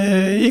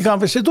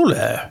igavese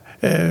tule.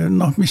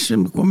 Mis,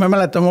 kui me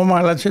mäletame oma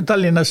ajal siin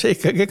Tallinnas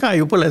ikkagi ka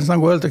ju põles,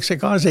 nagu öeldakse,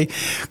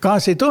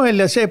 gaasi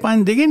toel ja see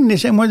pandi kinni,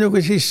 see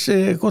muidugi siis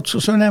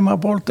kutsus Venemaa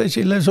poolt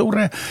esile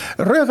suure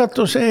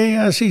röögatuse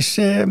ja siis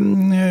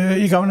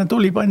igavene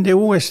tuli pandi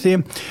uuesti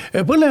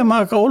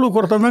põlema, aga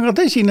olukord on väga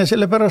tõsine,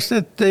 sellepärast,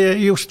 et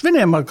just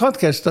Venemaa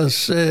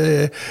katkestas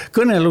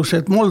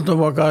kõnelused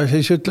Moldovaga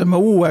siis ütleme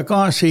uue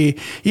gaasi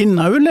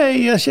hinna üle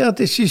ja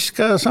seadis siis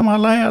ka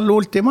samal ajal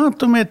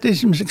ultimaatumi, et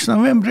 1.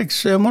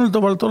 novembriks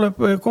Moldoval tuleb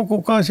kogu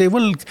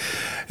gaasivõlg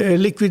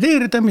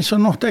likvideerida, mis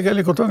on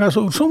tegelikult väga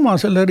suur summa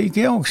selle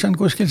riigi jaoks, see on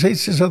kuskil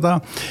 700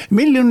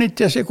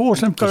 miljonit ja see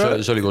koosneb ka...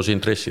 See oli koos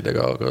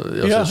intressidega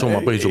ja see summa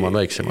põhisumma on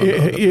väiksem.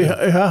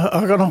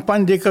 Aga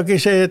pandi ikkagi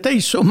see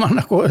täissumma,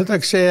 nagu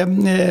öeldakse,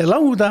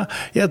 lauda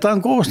ja ta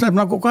koosneb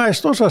nagu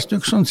kahest osast.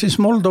 Üks on siis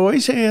Moldova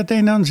ise ja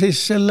teine on siis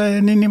selle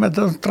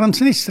niinimetatud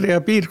Transnistria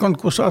piirkond,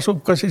 kus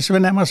asub ka siis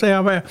Venemaa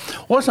sõjaväe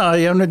osa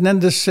ja nüüd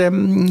nendes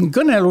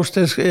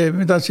kõnelustes,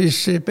 mida siis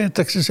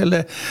peetakse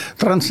selle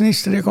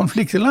Transnistria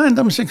konflikti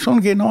lahendamiseks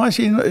ongi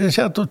asi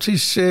seatud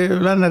siis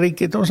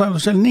lääneriikide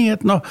osalusel nii,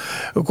 et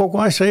kogu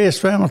asja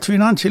eest vähemalt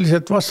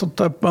finantsiliselt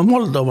vastutab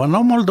Moldova.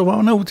 Moldova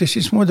nõudis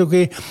siis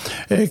muidugi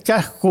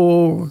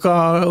kähku ka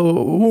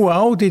uue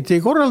auditi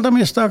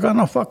korraldamist, aga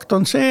fakt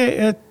on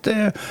see, et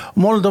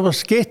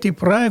Moldovas kehtib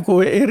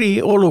praegu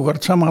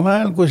eriolukord samal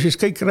ajal, kui siis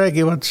kõik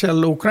räägivad seal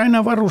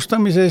Ukraina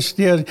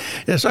varustamisest ja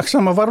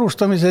Saksamaa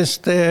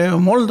varustamisest.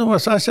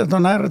 Moldovas asjad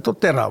on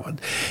ääretult teravad.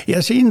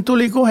 Ja siin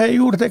tuli kohe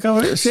juurde ka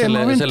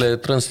selle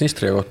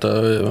Transnistria kohta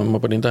ma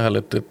panin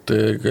tähele, et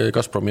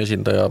Gazpromi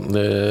esindaja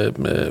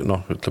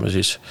ütleme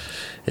siis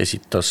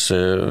esitas,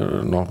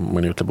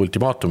 mõni ütleb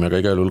ultimaatumi,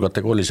 aga igal juhul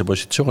kategoorilise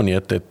positsiooni,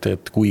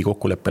 et kui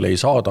kokkuleppele ei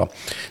saada,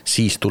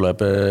 siis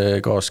tuleb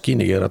gaas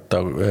kinni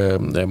keerata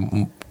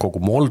kogu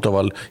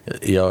Moldoval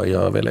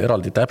ja veel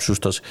eraldi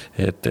täpsustas,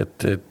 et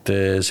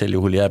sel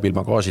juhul jääb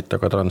ilma gaasita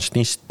ka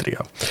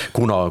Transnistria,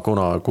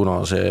 kuna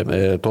see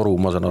toru,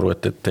 ma saan aru,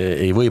 et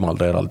ei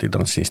võimalda eraldi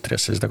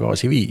Transnistriasse seda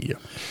gaasi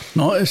viia.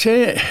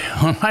 See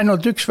on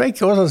ainult üks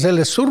väike osa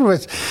sellest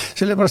survest,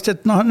 sellepärast,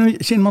 et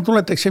siin ma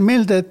tuletaksin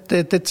meelde,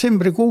 et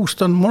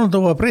detsembrikuust on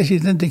Moldova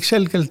presidendiks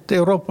selgelt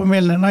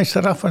Euroopa-meelne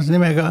naisterahvas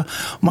nimega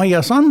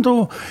Maia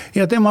Sandu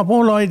ja tema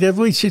poolehoidjad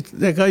võitsid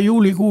ka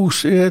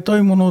juulikuus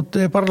toimunud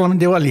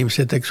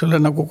parlamendivalimised, eks ole,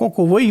 nagu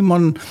kogu võim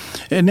on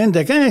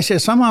nende käes ja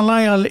samal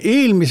ajal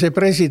eelmise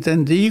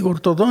presidendi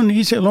Igor Dodoni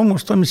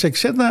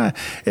iseloomustamiseks seda,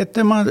 et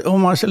tema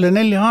oma selle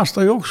 4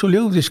 aasta jooksul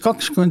jõudis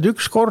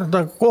 21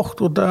 korda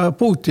kohtuda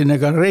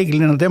Putiniga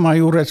reeglina tema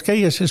juures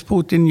käia, sest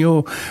Putin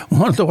ju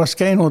Moldovas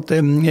käinud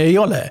ei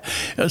ole.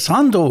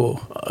 Sandu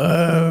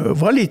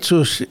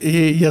valitsus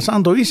ja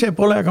Sandu ise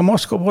pole ka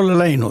Moskva poole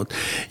läinud.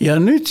 Ja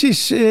nüüd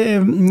siis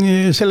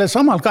selle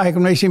samal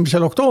 21.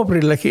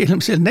 oktoobril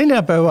eelmisel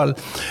neljapäeval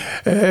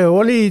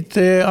olid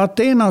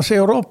Ateenas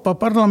Euroopa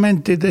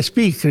parlamentide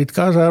spiikrid,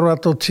 kaasa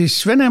arvatud siis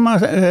Venemaa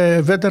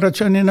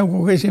Föderatsiooni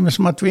nõukogu esimees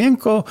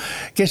Matvienko,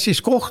 kes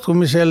siis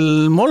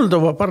kohtumisel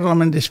Moldova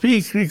parlamendi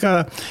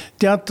spiikriga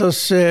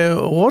teatas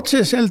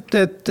otseselt,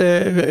 et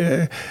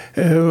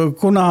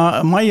kuna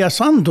Maia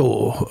Sandu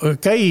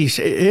käis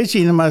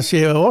esinemas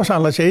ja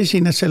osales ja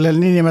esines sellel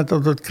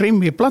niinimetatud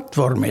Krimmi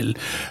platvormil.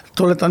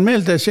 Tuletan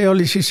meelde, see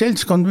oli siis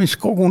seltskond, mis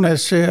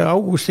kogunes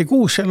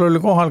augustikuus, seal oli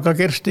kohal ka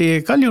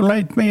Kersti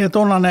Kaljulaid, meie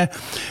toonane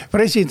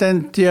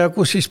president ja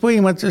kus siis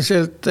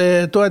põhimõtteliselt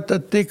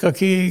toetati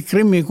ikkagi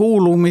Krimmi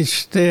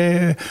kuulumist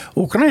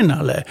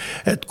Ukrainale.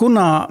 Et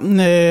kuna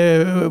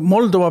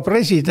Moldova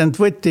president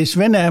võttis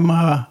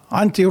Venemaa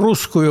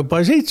antiruskuju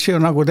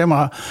positsioon, nagu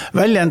tema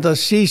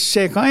väljendas, siis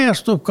see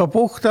kajastub ka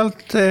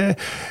puhtalt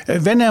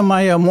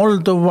Venemaa ja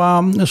Moldova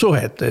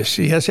suhetes.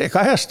 Ja see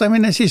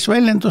kajastamine siis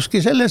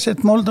väljenduski selles,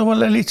 et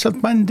Moldovale lihtsalt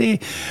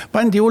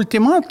pandi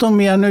ultimaatum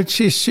ja nüüd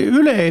siis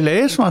üleeile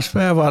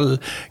esmaspäeval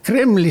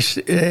Kremlis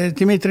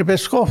Dmitri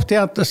Peskov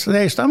teatas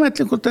täiesti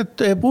ametlikult,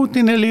 et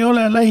Putinil ei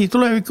ole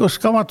lähitulevikus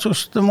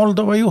kavatsust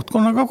Moldova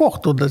juhtkonnaga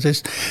kohtuda,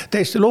 sest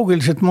täiesti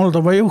loogiliselt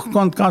Moldova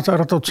juhtkond, kaasa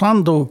arvatud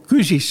Sandu,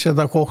 küsis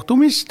seda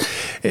kohtumist.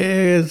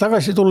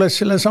 Tagasi tulles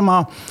selle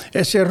sama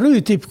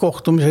SRÜ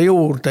tippkohtumise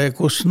juurde,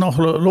 kus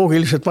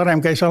loogiliselt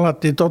varem käis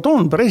alati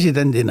Dodon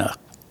presidendina.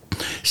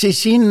 Siis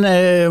siin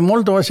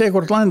Moldova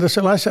seekord lahendas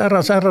selle asja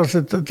ära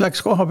säärselt, et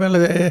läks koha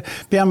peale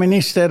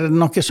peaminister,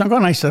 kes on ka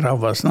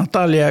naisterahvas,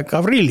 Natalia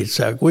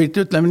Gavrilitsa, kuid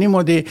ütleme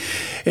niimoodi,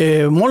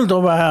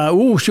 Moldova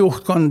uus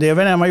juhtkond ja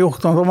Venemaa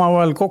juhtkond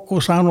omavahel kokku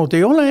saanud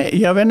ei ole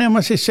ja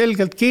Venemaa siis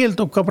selgelt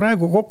keeldub ka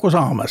praegu kokku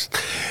saamast.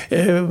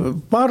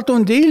 Paar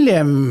tundi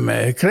hiljem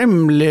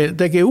Kreml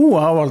tegi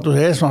uue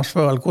avalduse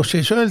esmaspäeval, kus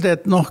siis öeldi,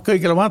 et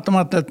kõigile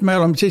vaatamata, et me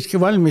oleme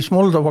siiski valmis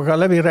Moldovaga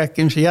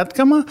läbirääkimisi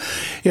jätkama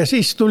ja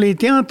siis tuli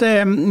teade,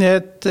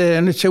 et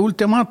nüüd see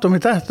ultimaatumi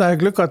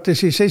tähtaeg lükati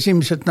siis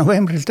 1.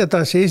 novembrilt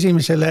edasi 1.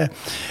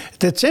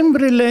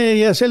 detsembrile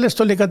ja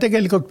sellest oli ka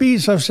tegelikult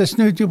piisav, sest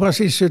nüüd juba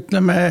siis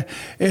ütleme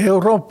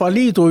Euroopa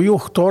Liidu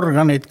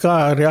juhtorganid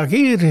ka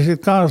reageerisid,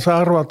 kaasa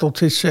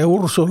arvatud siis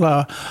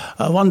Ursula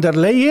von der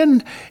Leyen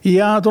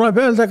ja tuleb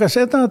öelda ka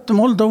seda, et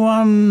Moldova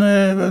on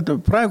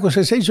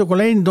praeguse seisuga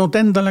leidnud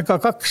endale ka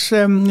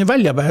 2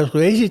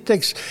 väljapääsu.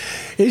 Esiteks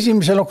 1.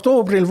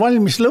 oktoobril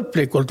valmis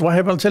lõplikult,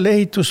 vahepeal selle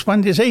ehitus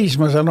pandi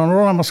seisma, seal on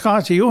olemas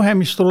gaasijuhe,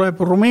 mis tuleb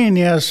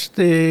Rumeeniast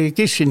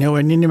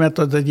Kišinevi, nii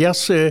nimetatud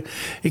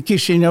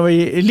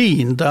Kišinevi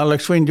liin. Ta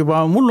oleks võinud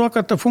juba mullu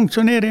hakata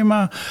funktsioneerima,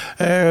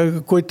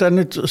 kui ta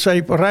nüüd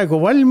sai praegu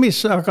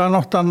valmis, aga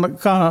ta on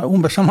ka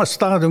umbes samas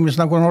staadiumis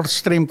nagu Nord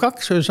Stream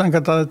 2,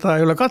 ühesõnaga ta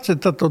ei ole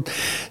katsetatud.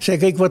 See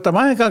kõik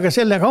võtab aega, aga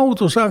selle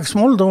kaudu saaks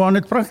Moldova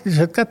nüüd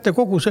praktiliselt kätte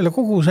kogu selle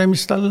koguse,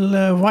 mis tal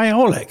vaja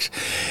oleks.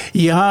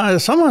 Ja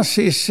samas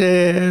siis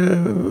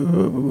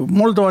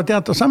Moldova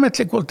teatas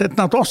ametlikult, et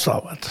nad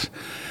ostavad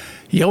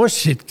ja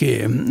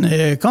ostsidki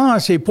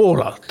gaasi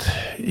Poolalt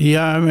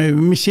ja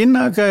mis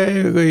hinnaga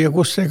ja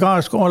kus see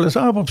gaas kohale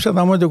saabub,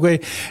 seda muidugi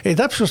ei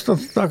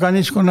täpsustatud, aga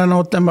niisugune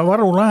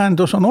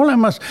varulahendus on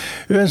olemas.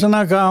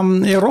 Ühesõnaga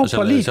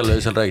Euroopa Liit.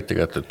 Seal räägiti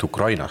ka, et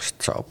Ukrainast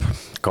saab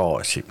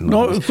gaasi,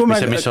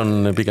 mis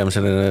on pigem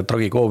selline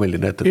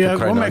tragikoomiline, et ja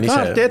Ukraina kui me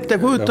kaarti ette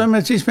kujutame,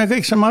 et siis me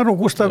kõik saame aru,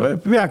 kus ta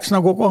peaks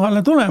nagu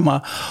kohale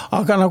tulema,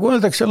 aga nagu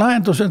öeldakse,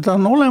 lahendused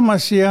on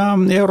olemas ja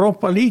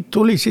Euroopa Liit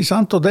tuli siis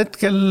antud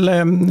hetkel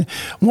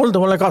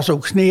Moldovale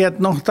kasuks, nii et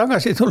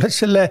tagasi tulles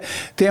selle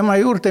teema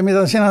juurde,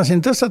 mida sina siin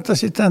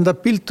tõstatasid,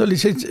 tähendab pilt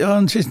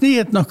on siis nii,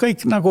 et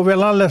kõik nagu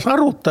veel alles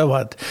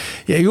arutavad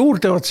ja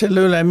juurdevad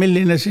selle üle,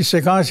 milline siis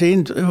see gaasi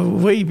hind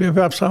võib ja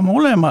peab saama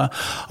olema,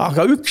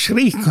 aga üks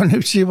riik on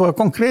juba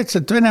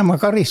konkreetselt Venemaa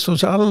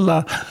karistuse alla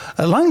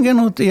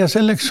langenud ja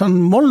selleks on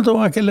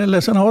Moldova, kellele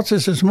sõna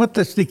otseses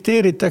mõttes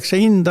dikteeritakse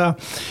hinda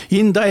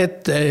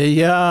ette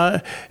ja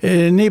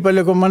nii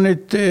palju, kui ma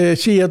nüüd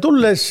siia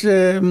tulles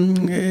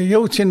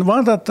jõudsin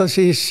vaadata,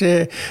 siis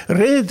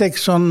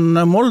reedeks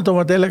on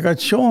Moldova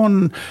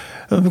delegatsioon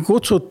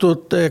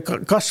kutsutud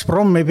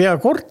Gazpromi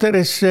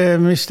peakorterisse,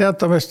 mis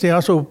teatavasti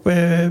asub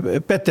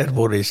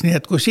Peterburis. Nii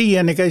et kui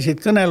siiani käisid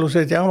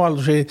kõnelused ja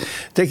avaldusi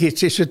tegid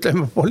siis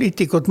ütleme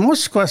poliitikud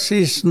Moskvas,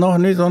 siis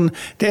nüüd on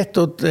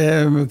tehtud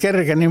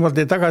kerge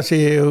niimoodi tagasi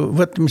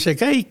võtmise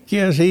käik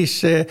ja siis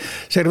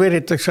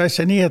serveeritakse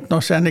asja nii, et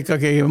see on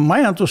ikkagi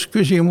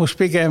majandusküsimus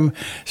pigem,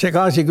 see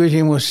gaasi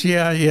küsimus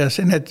ja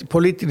see need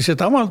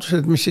poliitilised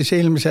avaldused, mis siis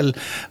eelmisel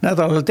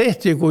nädalal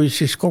tehti, kui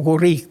siis kogu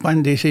riik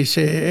pandi siis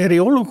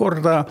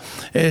eriolukord,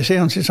 see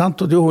on siis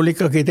antud juhul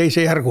ikkagi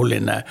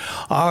teisejärguline.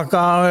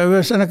 Aga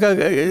ühesõnaga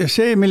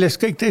see,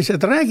 millest kõik teised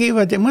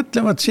räägivad ja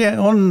mõtlevad, see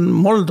on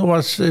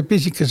Moldovas,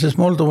 pisikeses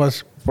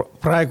Moldovas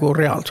praegu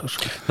reaalsus.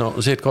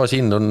 See, et gaasi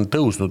hind on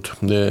tõusnud,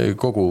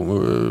 kogu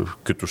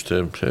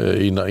kütuste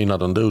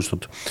hinnad on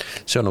tõusnud,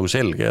 see on nagu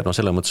selge ja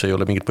selles mõttes ei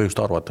ole mingit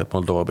põhjust arvata, et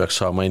Moldova peaks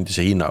saama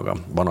endise hinnaga,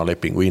 vana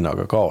lepingu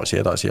hinnaga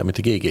gaasi edasi ja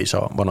mitte keegi ei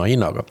saa vana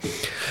hinnaga.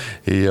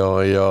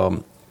 Ja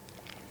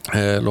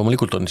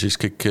Loomulikult on siis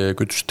kõik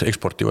kütust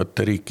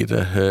eksportivate riikide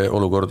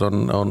olukord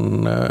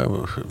on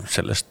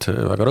sellest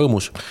väga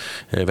rõõmus.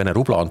 Vene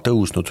rubla on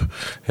tõusnud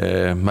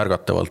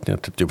märgatavalt, nii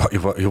et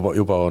juba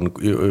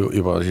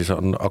siis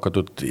on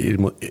hakatud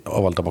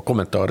avaldama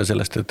kommentaare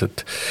sellest, et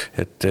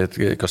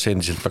kas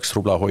endiselt peaks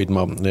rubla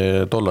hoidma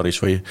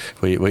dollaris või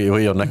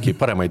on äkki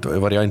paremaid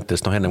variante,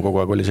 sest ennem kogu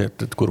aeg oli see,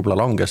 et kui rubla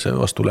langes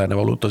vastu lääne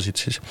valuutasid,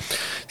 siis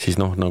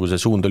nagu see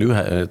suund oli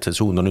et see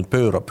suund on nüüd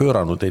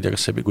pööranud, ei tea,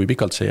 kas see, kui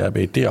pikalt see jääb,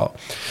 ei tea.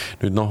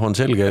 Nüüd on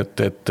selge,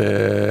 et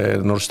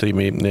Nord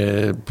Streami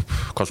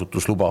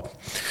kasutusluba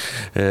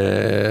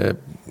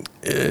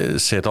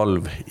see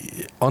talv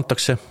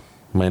antakse.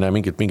 Ma ei näe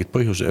mingit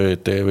põhjus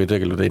või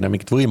tegelikult ei näe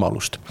mingit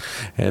võimalust,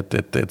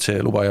 et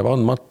see luba jääb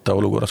andmata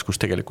olukorras, kus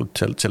tegelikult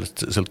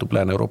sellest sõltub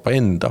Lääne-Euroopa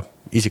enda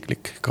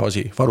isiklik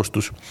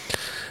gaasivarustus.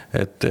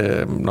 Et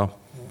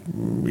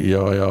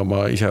ja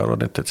ma ise arvan,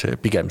 et see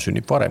pigem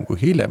sünnib varem kui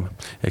hiljem,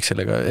 ehk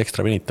sellega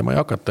ekstra venitama ei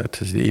hakata, et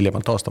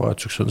hiljemalt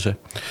aastavahetuseks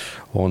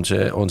on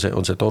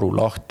see toru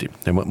lahti,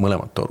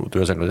 mõlemad torud,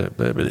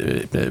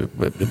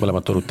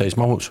 mõlemad torud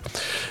täismahus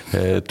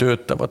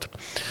töötavad.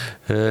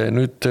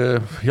 Nüüd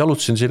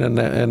jalutasin siin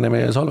enne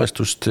meie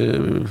salvestust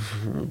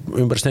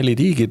ümber Snelli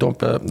tiigi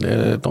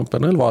Toompea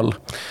nõlval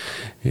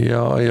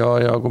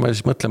ja kui me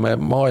siis mõtleme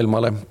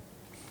maailmale,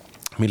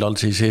 millal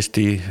siis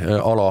Eesti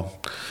ala,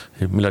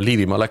 millal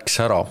Liivimaa läks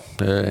ära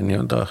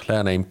nii-öelda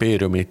Lääne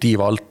impeeriumi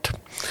tiiva alt.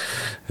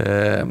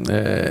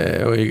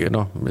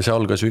 See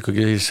algas ju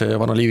ikkagi siis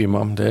vana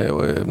Liivimaa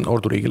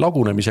orduriigi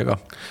lagunemisega,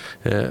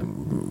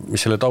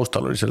 mis selle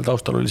taustal oli. Selle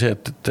taustal oli see,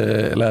 et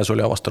lääs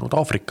oli avastanud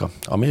Aafrika,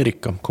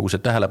 Ameerika, kogu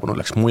see tähelepanu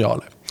läks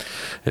mujale.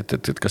 Et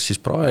kas siis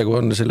praegu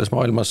on selles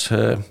maailmas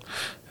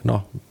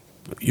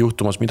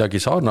juhtumas midagi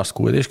sarnast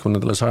 16.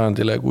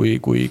 sajandile,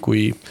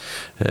 kui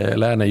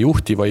lääne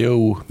juhtiva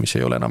jõu, mis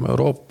ei ole enam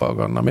Euroopa,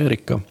 aga on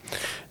Ameerika,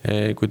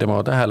 kui tema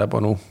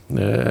tähelepanu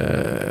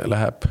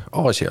läheb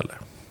Aasiale.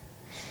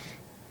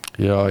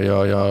 Ja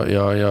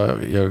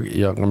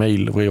ka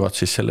meil võivad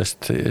siis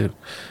sellest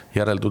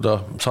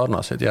järelduda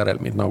sarnased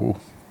järelmid nagu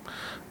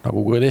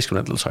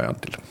 16.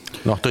 sajandil.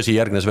 Tõsi,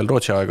 järgnes veel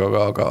Rootsi aega,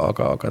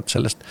 aga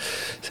sellest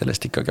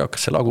ikkagi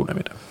hakkas see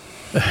lagunemine.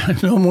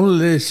 No mul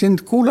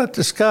sind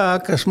kuulates ka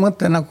hakkas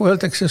mõte, nagu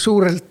öeldakse,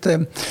 suurelt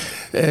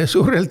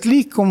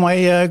liikuma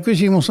ja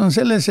küsimus on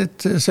selles, et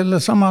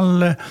selle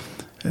samal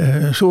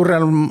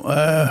suurel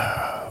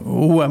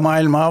uue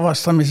maailma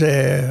avastamise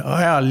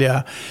ajal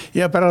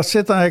ja pärast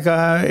seda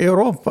ega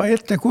Euroopa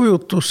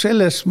ettekujutus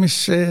sellest,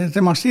 mis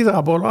temast ida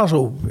pool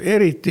asub,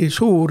 eriti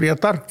suur ja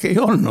tark ei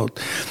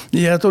olnud.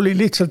 Ja tuli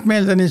lihtsalt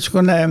meelde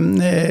niisugune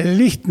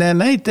lihtne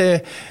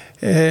näide,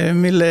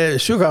 mille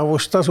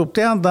sügavust tasub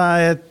teada,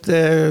 et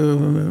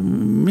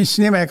mis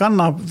nime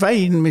kannab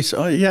väin, mis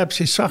jääb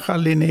siis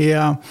Sahhalini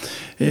ja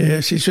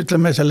siis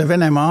ütleme selle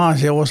Venemaa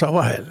Aasia osa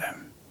vahele.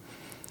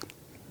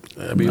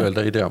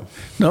 Öelda ei tea.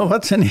 No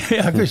vaat see on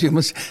hea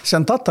küsimus, see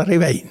on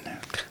tatari väin.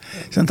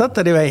 See on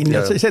tatari väin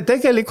ja see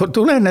tegelikult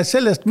tulenes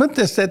sellest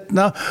mõttest, et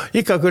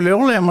ikka küll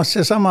olemas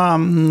see sama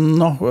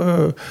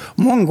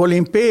Mongoli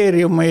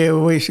impeeriumi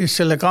või siis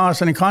selle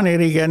Kaasani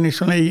Khaniriigi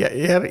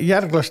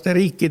järglaste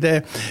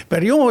riikide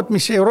periood,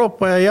 mis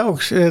Euroopa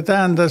jaoks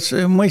tähendas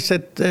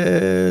mõistet,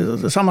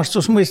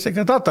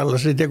 samastusmõistega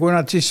tatarlased ja kui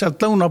nad siis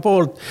sealt lõuna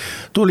poolt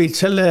tulid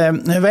selle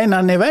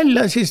väinani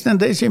välja, siis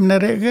nende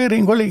esimene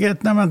reageering oligi,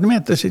 et nad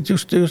nimetasid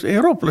just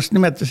eurooplased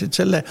nimetasid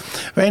selle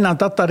väina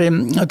tatari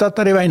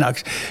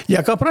väinaks.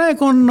 Ja ka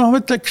praegu on,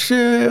 ütleks,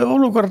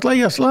 olukord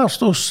laias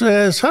laastus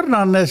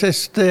sarnane,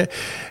 sest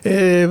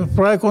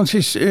praegu on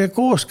siis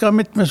koos ka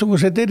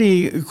mitmesugused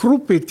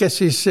erigrupid, kes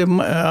siis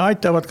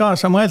aitavad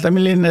kaasa mõelda,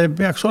 milline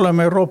peaks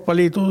olema Euroopa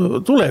Liidu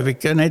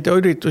tulevik ja neid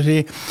üritusi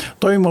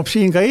toimub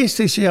siin ka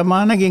Eestis ja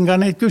ma nägin ka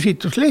neid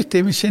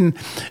küsitluslehti, mis siin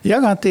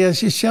jagati ja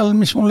siis seal,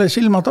 mis mulle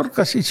silma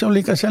torkas, siis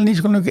oli ka seal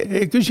niisugune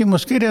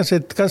küsimus kirjas,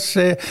 et kas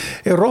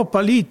Euroopa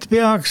Liit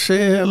peaks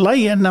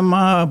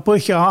laienema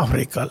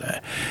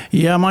Põhja-Aafrikale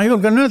ja ma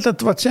julgen öelda,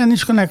 et see on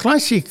niisugune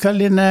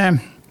klassikaline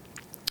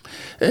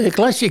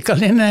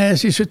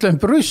siis ütleme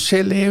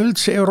Brüsseli ja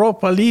üldse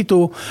Euroopa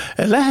Liidu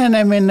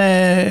lähenemine,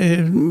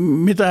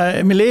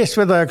 mille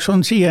eestvedajaks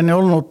on siiani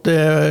olnud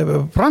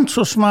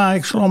Prantsusmaa,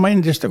 eks oma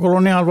endiste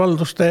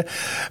koloniaalvalduste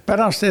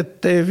pärast,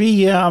 et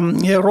viia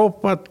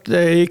Euroopat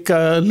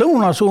ikka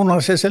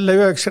lõunasuunas ja selle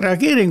üheks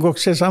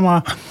reageeringuks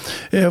seesama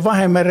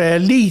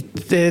Vahemere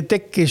liit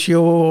tekkis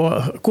ju,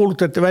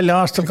 kuulutati välja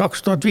aastal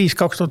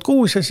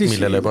 2005-2006 ja siis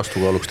millele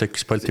vastukaaluks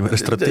tekkis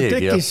Baltimere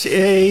strateegia?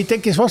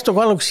 Tekkis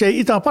vastukaaluks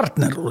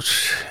idapartner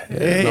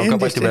ka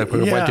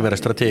Baltimere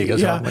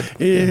strateegia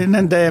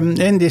nende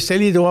endiste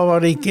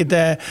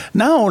liiduvabariikide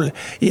näol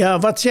ja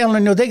vaat seal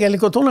on ju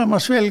tegelikult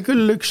olemas veel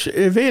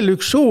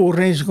üks suur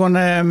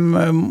niisugune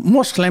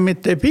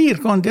moslemite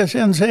piirkond ja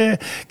see on see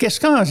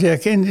Kesk-Aasia,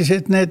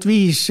 endiselt need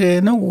 5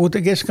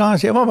 Nõukogude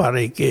Kesk-Aasia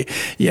vabariiki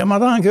ja ma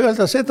tahangi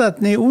öelda seda,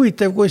 et nii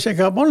huvitav kui see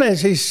ka pole,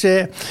 siis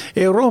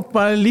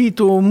Euroopa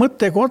Liidu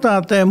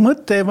mõttekodade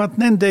mõttevad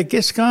nende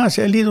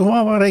Kesk-Aasia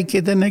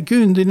liiduvabariikideni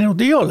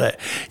küündinud ei ole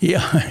ja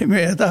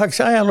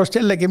tahaks ajaloost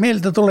jällegi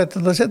meelde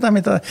tuletada seda,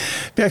 mida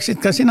peaksid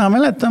ka sina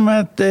mäletama,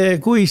 et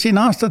kui siin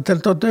aastatel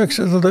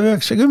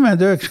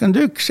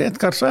 1990-91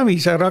 Edgar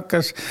Savisaar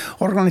hakkas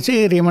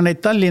organiseerima neid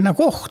Tallinna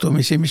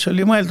kohtumisi, mis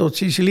oli mõeldud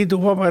siis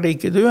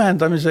liiduvabariikide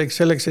ühendamiseks,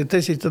 selleks, et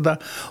esitada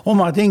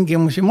oma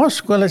tingimusi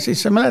Moskvale, siis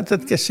sa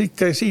mäletad, kes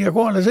ikka siia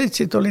kohale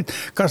sõitsid, olid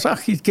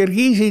kasahhid,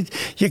 kirgiisid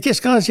ja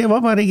Kesk-Aasia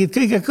vabariigid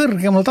kõige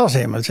kõrgemal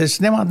tasemel,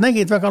 sest nemad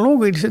nägid väga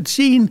loogiliselt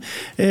siin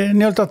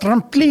nii-öelda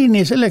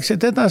trampliini selleks,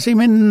 et edasi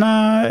minna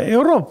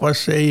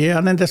Euroopasse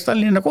ja nendest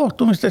Tallinna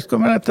kohtumistest, kui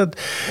mäletad,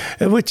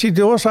 võtsid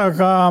ju osa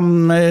ka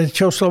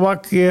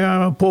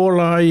Tšehhoslovakkia,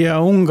 Poola ja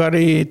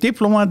Ungari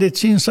diplomaadid,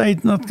 siin said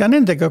nad ka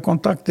nendega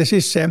kontakte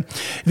sisse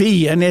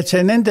viia, nii et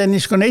see nende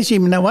niisugune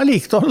esimene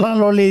valik tollal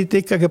olid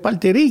ikkagi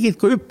Balti riigid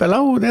kui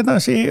hüppelaud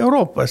edasi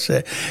Euroopasse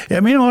ja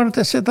minu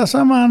arvates seda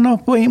sama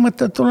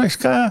põhimõtet tuleks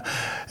ka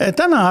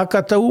täna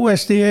hakata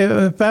uuesti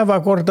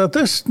päevakorda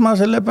tõstma,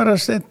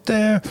 sellepärast et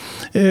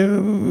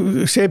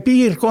see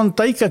piirkond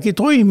ta ikkagi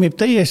toimib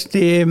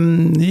täiesti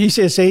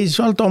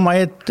iseseisvalt oma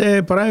ette.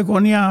 Praegu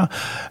on hea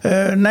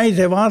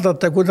näide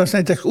vaadata, kuidas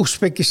näiteks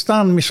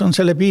Usbekistan, mis on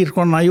selle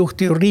piirkonna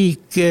juhtiv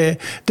riik,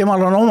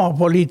 temal on oma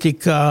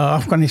poliitika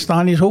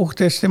Afganistani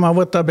suhtes, tema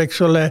võtab,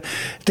 eks ole,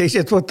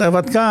 teised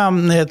võtavad ka,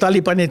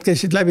 talibanid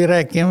käisid läbi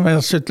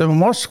rääkimas, ütleme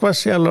Moskvas,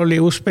 seal oli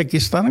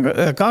Usbekistan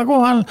ka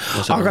kohal,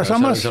 aga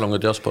samas seal on ka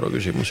diaspora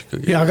küsimus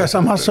ikkagi. Ja aga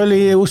samas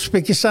oli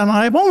Usbekistan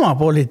ajab oma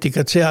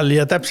poliitikat seal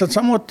ja täpselt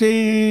samuti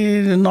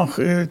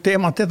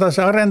teemat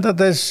edasi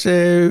arendades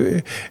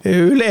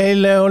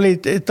üleeile oli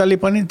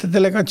talibanide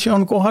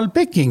delegatsioon kohal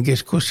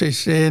Pekingis, kus siis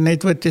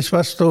neid võttis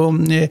vastu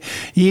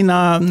Hiina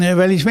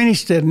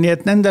välisminister, nii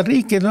et nendel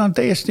riikidel on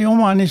täiesti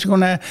oma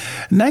niisugune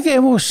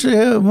nägevus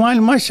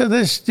maailma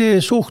asjadest,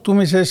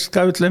 suhtumisest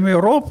ka ütleme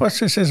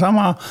Euroopasse, see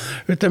sama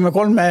ütleme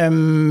 3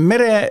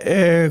 mere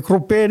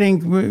grupeering,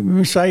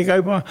 mis sai ka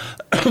juba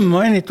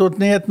mainitud,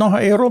 nii et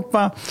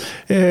Euroopa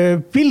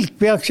pilt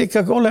peaks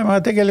ikkagi olema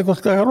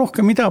tegelikult ka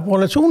rohkem ida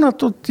poole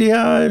suunatud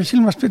ja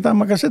silmast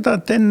pidama ka seda,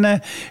 et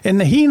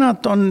enne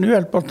Hiinat on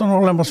ühelt poolt on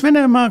olemas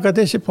Venemaa, aga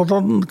teiselt poolt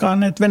on ka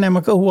need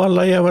Venemaa kõhu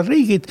alla jäävad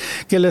riigid,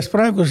 kelles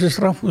praeguses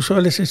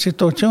rahvusvahelises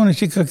situatsioonis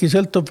ikkagi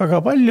sõltub väga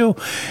palju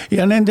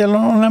ja nendel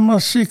on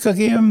olemas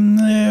ikkagi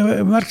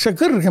märksa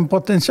kõrgem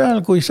potentsiaal,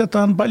 kui seda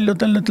on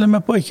paljudel, ütleme,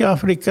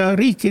 Põhja-Aafrika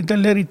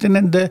riikidel, eriti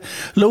nende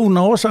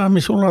lõunaosa,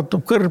 mis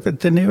ulatub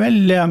kõrbeteni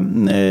välja,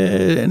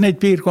 neid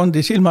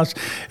piirkondi silmas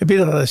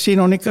pidades. Siin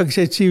on ikkagi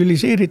see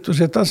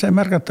tsiviliseerituse tase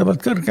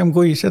märgatavalt kõrgem,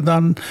 kui seda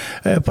on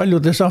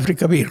paljudes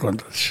Aafrika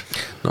piirkondades.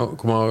 No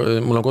kui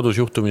mul on kodus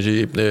juhtumisi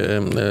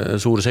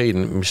suur sein,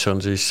 mis on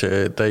siis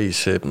täis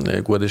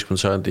 16.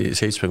 sajandi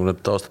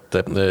 70. aastate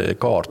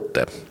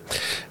kaarte.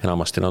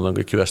 Enamasti nad on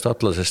kõik ühest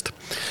atlasest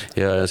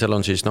ja seal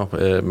on siis,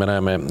 me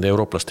näeme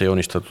eurooplaste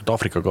joonistatud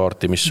Aafrika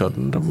kaarti, mis on,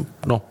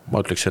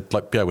 ma ütleks, et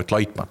peaaegu et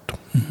laitmatu.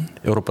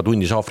 Euroopa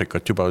tundis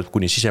Aafrikat juba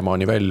kuni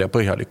sisemaani välja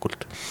põhjalikult.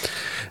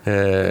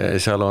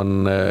 Seal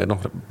on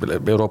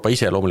Euroopa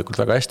ise loomulikult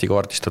väga hästi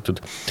kaardistatud.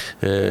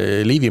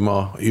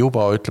 Liivimaa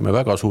juba, ütleme,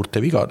 väga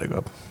suurte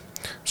vigadega.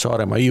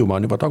 Saaremaa, Hiiumaa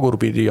on juba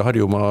tagurpidi ja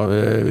Harjumaa,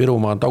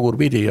 Virumaa on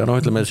tagurpidi ja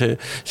ütleme,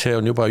 see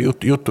on juba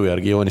jutu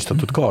järgi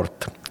joonistatud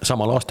kaart.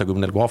 Samal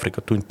aastakümnel, kui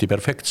Aafrikat tunti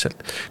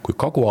perfektselt, kui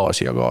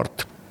Kagu-Aasia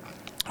kaart,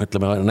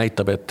 ütleme,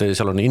 näitab, et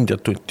seal on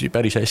Indiat tunti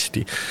päris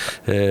hästi,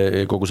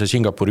 kogu see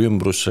Singapuri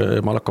ümbrus,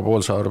 Malakka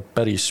poolsaar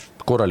päris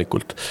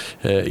korralikult,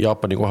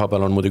 Jaapani koha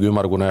peal on muidugi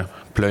ümmargune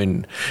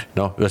plönn,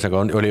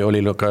 ühesõnaga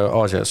oli ka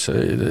Aasias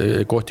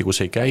kohti,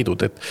 kus ei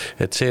käidud, et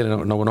see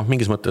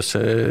mingis mõttes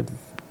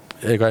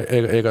ega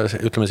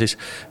ütleme siis,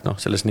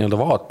 selles nii-öelda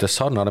vaates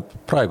sarnane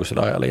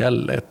praegusele ajale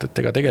jälle, et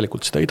ega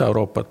tegelikult seda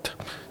Ida-Euroopat,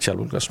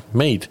 sealhulgas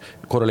meid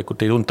korralikult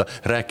ei tunta,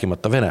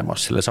 rääkimata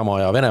Venemaast, selle sama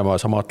aja Venemaa,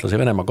 sama atlase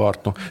Venemaa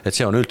kaart, et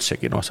see on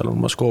üldsegi, seal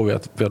on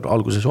Moskoovia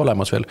alguses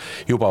olemas veel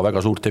juba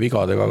väga suurte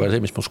vigadega, aga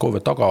see, mis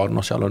Moskoovia taga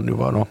on, seal on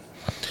juba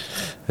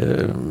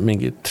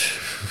mingid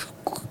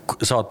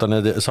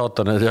saataned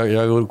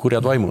ja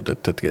kurjad vaimud,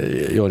 et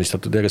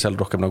joonistatud, ega seal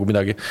rohkem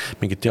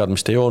mingit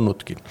teadmist ei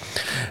olnudki.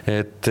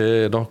 Et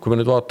kui me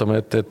nüüd vaatame,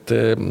 et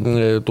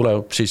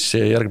tuleb siis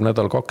järgmine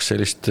nädal 2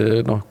 sellist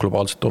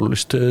globaalselt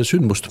olulist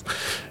sündmust,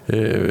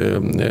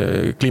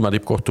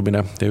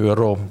 kliimatippkohtumine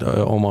ÜRO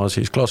oma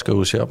siis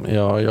Glasgow's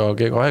ja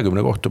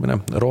G20 kohtumine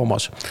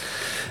Roomas,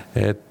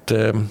 et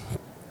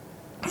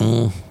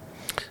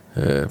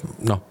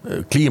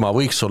kliima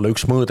võiks olla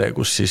üks mõõde,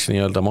 kus siis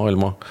nii-öelda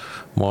maailma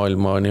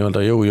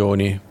nii-öelda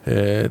jõujooni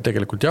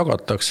tegelikult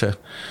jagatakse,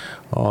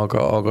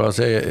 aga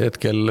see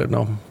hetkel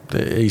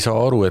ei saa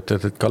aru, et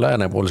ka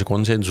lääne pool see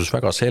konsensus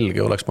väga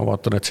selge oleks. Ma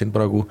vaatan, et siin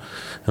praegu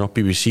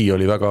BBC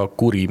oli väga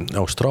kuri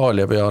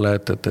Austraalia peale,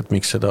 et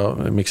miks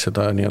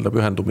seda nii-öelda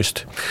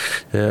pühendumist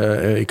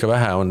ikka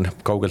vähe on,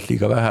 kaugelt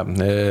liiga vähe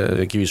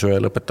kivisöe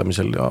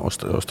lõpetamisel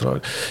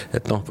Austraalia.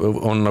 Et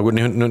on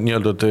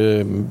nii-öelda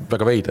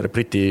väga veider,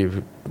 Briti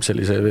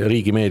sellise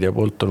riigimeedia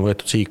poolt on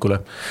võetud sihikule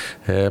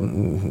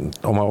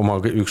oma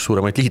üks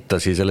suuremaid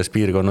liitlasi selles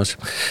piirkonnas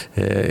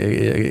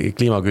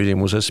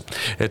kliimaküsimuses,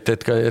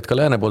 et ka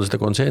lääne poolt seda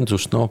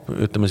konsensust,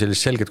 ütleme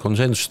sellist selget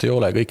konsensust ei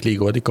ole, kõik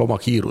liiguvad ikka oma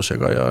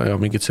kiirusega ja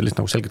mingit sellist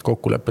nagu selget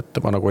kokkulepet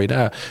ma nagu ei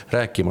näe,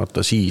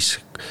 rääkimata siis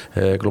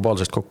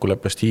globaalsest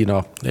kokkuleppest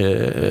Hiina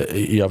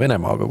ja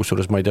Venemaaga,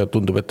 kusjuures ma ei tea,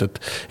 tundub, et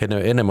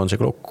ennem on see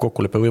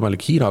kokkulepe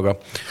võimalik Hiinaga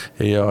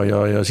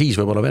ja siis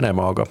võib-olla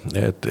Venemaaga,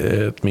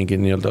 et mingi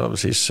nii-öelda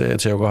siis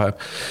CO2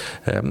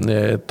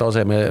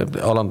 taseme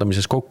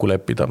alandamises kokku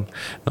leppida.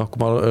 Kui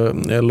ma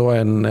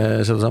loen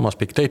seda sama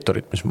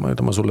Spectatorit, mis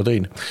ma sulle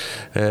tõin,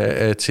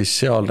 et siis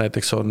seal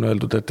näiteks on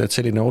öeldud, et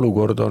selline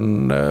olukord on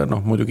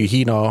muidugi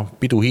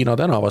pidu Hiina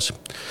tänavas,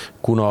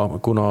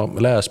 kuna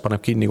lääs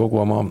paneb kinni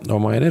kogu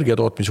oma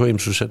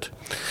energiatootmisvõimsused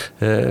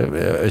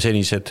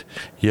senised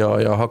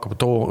ja hakkab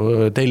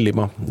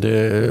tellima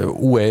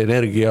uue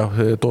energia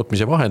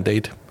tootmise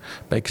vahendeid,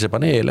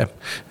 päikesepaneele,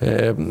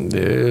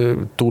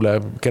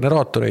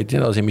 tuulegeneraatoreid ja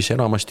nii edasi, mis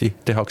enamasti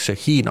tehakse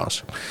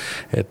Hiinas.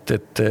 Et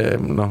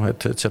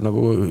see on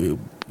nagu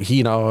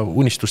Hiina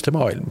unistuste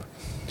maailm.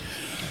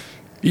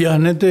 Ja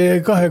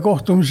nende kahe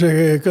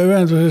kohtumisega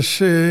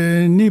ühenduses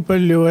nii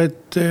palju, et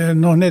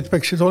need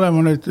peaksid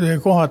olema nüüd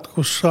kohad,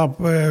 kus saab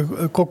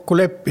kokku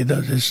leppida,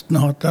 sest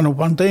tänu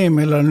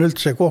pandeemiale on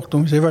üldse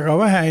kohtumisi väga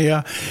vähe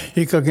ja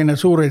ikkagi need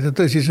suured ja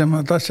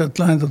tõsisemad asjad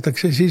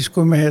lahendatakse siis,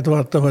 kui mehed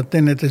vaatavad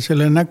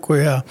teineteisele näkku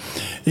ja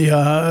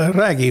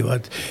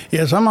räägivad.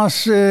 Ja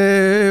samas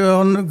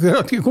on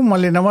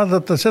kummaline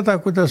vaadata seda,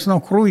 kuidas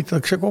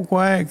kruvitakse kogu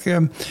aeg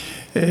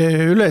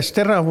üles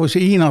teravusi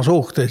Hiina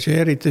suhtes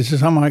ja eriti see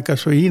sama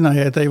kas või Hiina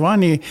ja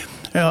Taiwani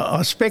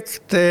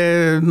aspekt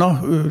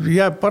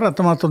jääb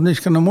paratamatult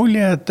niisugune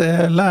mulje, et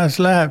lääs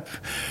läheb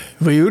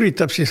või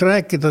üritab siis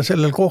rääkida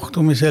sellel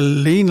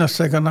kohtumisel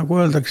hiinlastega, nagu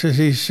öeldakse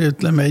siis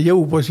ütleme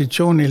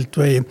jõupositsioonilt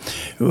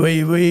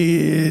või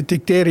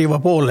dikteeriva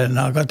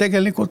poolena, aga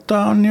tegelikult ta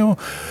on ju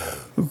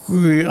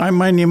kui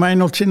mainime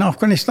ainult siin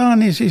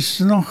Afganistani, siis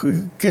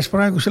kes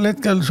praegusel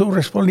hetkel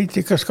suures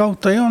poliitikas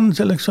kaotaja on,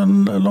 selleks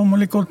on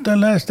loomulikult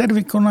lääs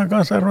tervikuna,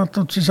 kaasa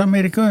arvatud siis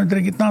Ameerika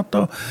Ühendriigid,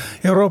 NATO,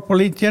 Euroopa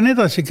Liit ja nii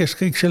edasi, kes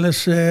kõik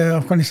selles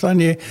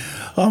Afganistani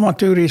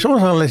amatüüris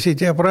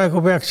osalesid ja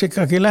praegu peaks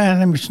ikkagi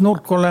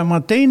lähenemisnurk olema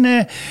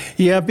teine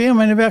ja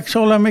peamine peaks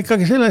olema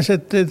ikkagi selles,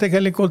 et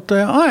tegelikult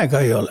aega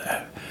ei ole.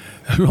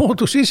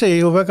 Loodus ise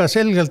ju väga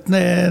selgelt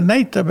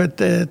näitab, et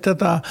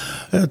teda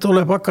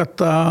tuleb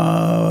hakata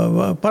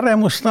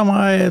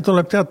paremustama ja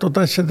tuleb teatud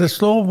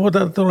asjadest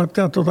loobuda, tuleb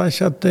teatud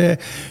asjad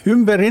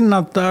ümber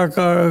hinnata,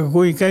 aga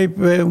kui käib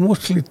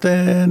musklite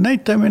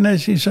näitamine,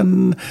 siis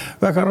on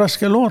väga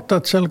raske loota,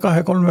 et seal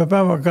 2-3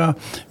 päevaga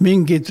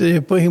mingid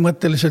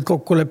põhimõttelised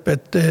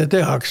kokkulepped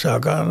tehakse,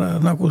 aga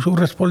nagu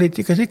suures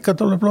poliitikas ikka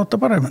tuleb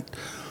loota paremat.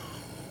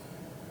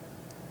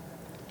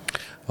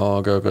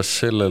 Aga kas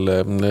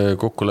sellele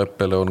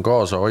kokkuleppele on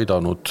kaasa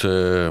aidanud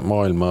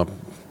maailma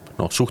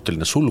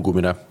suhteline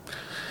sulgumine,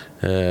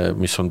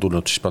 mis on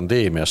tulnud siis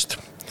pandeemiast,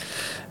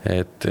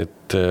 et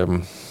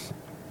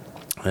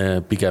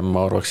pigem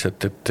ma arvaks,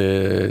 et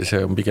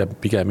see on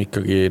pigem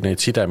ikkagi neid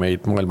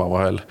sidemeid maailma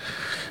vahel,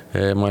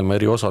 maailma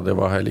eri osade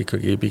vahel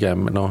ikkagi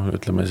pigem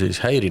ütleme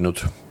siis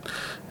häirinud,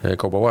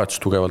 kaubavahetus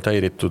tugevalt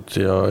häiritud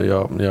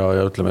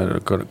ja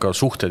ütleme ka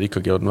suhted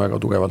ikkagi on väga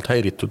tugevalt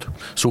häiritud.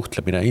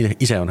 Suhtlemine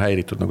ise on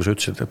häiritud, nagu sa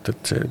ütlesid, et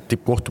see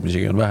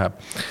tippkohtumisigi on vähe.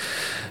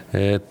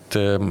 Et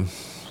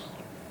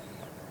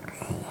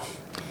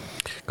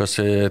kas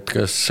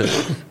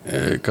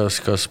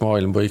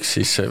maailm võiks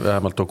siis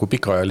vähemalt kui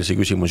pikaajalisi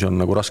küsimusi on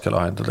nagu raske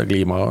lahendada,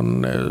 kliima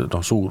on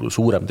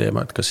suurem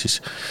teema, et kas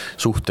siis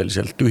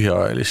suhteliselt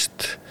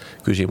lühiajalist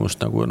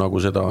küsimust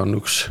nagu seda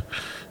on üks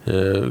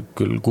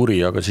küll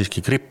kuri, aga siiski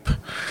gripp,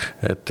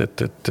 et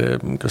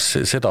kas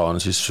seda on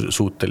siis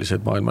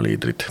suutelised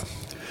maailmaliidrid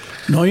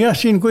jah,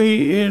 siin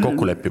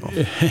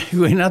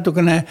kui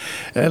natukene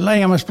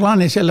laiemas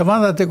plaanis jälle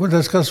vaadata,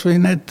 kuidas kas või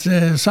need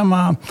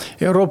sama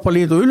Euroopa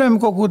Liidu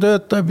ülemkogu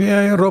töötab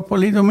ja Euroopa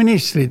Liidu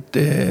ministrid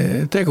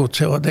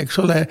tegutsevad, eks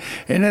ole.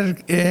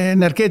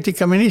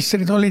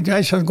 Energeetikaministrid olid ja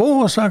asjad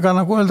koos, aga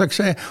nagu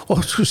öeldakse,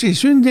 otsusi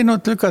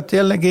sündinud, lükati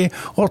jällegi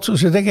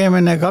otsuse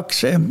tegemine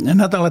 2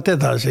 nädalat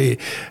edasi.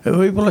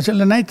 Võib-olla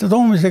selle näite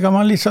toomisega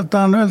ma lihtsalt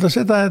tahan öelda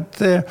seda, et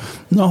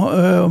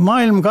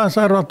maailm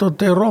kaasa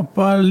arvatud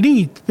Euroopa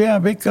Liit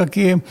peab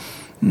ikkagi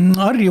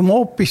harjuma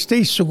hoopis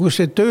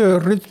teistsuguse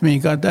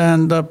töörütmiga,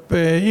 tähendab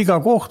iga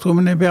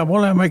kohtumine peab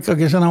olema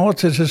ikkagi sõna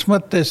otseses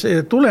mõttes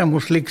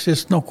tulemuslik,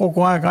 sest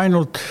kogu aeg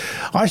ainult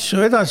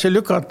asju edasi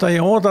lükata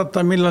ja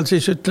oodata, millal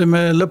siis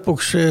ütleme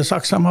lõpuks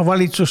Saksamaa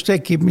valitsus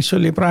tekib, mis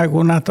oli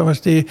praegu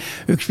nähtavasti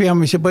üks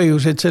peamisi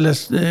põhjuseid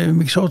sellest,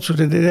 miks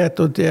otsused ei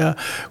tehtud ja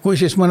kui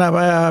siis mõne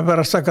päeva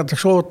pärast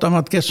hakatakse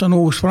ootama, et kes on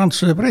uus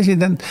Prantsuse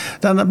president,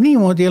 tähendab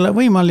niimoodi ei ole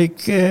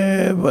võimalik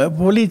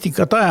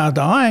poliitikat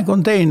ajada, aeg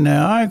on teine,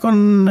 aeg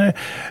on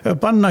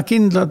panna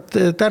kindlad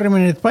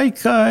tärminid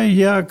paika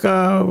ja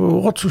ka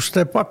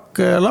otsuste pakk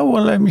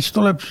lauale, mis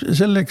tuleb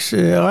selleks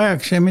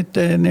ajaks ja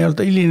mitte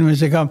nii-öelda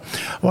hilinemisega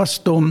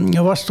vastu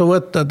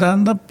võtta.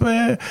 Tähendab,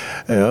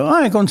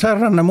 aeg on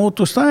sarnane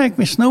muutuste aeg,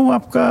 mis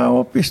nõuab ka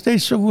hoopis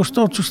teistsugust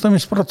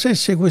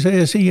otsustamisprotsessi, kui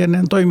see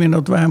siiani on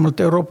toiminud vähemalt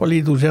Euroopa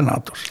Liidus ja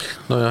NATO-s.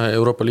 No ja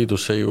Euroopa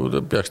Liidus see ju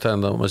peaks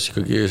tähendama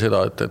ikkagi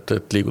seda,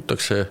 et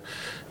liigutakse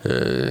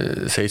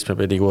 7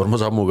 penikoorma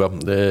sammuga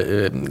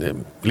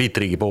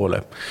liitriigi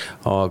poole,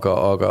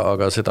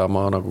 aga seda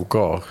ma nagu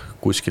ka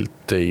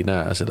kuskilt ei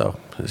näe seda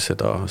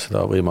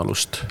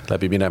võimalust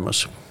läbi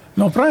minemas.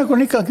 No praegu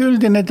on ikkagi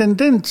üldine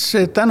tendents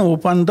tänu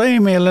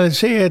pandeemiale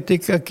see, et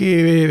ikkagi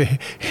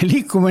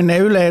liikumine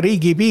üle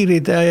riigi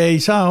piiride ei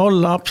saa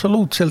olla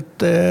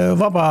absoluutselt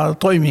vaba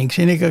toiming.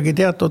 Siin ikkagi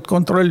teatud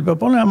kontroll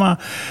peab olema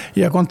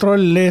ja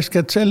kontroll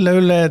eeskätt selle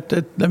üle, et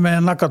ütleme,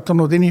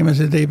 nakatunud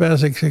inimesed ei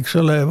pääseks, eks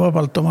ole,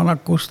 vabalt oma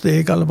nakkust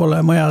igale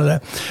poole mujale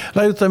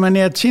laiutame.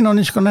 Nii et siin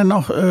on niisugune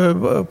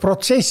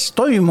protsess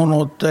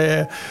toimunud.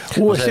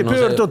 Uuesti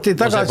pöörduti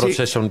tagasi. See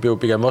protsess on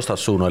pigem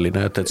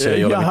vastassuunaline, et see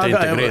ei ole mitte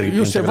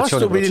integreeritud.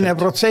 Vastupidine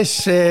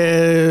protsess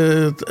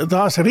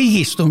taas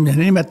riigistumine,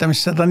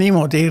 nimetamist seda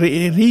niimoodi,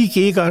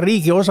 iga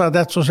riigi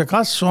osatähtsuse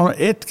kasv on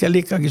hetkel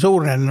ikkagi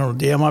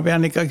suurenenud ja ma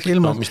pean ikkagi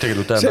silmas. No, mis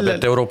tegelikult tähendab,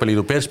 et Euroopa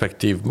Liidu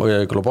perspektiiv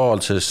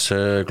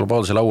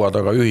globaalse laua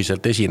taga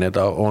ühiselt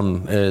esineda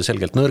on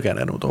selgelt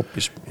nõrgenenud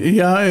hoopis.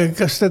 Ja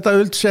kas teda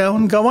üldse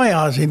on ka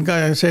vaja siin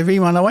ka see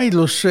viimane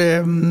vaidlus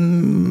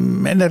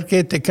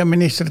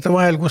energeetikaministrite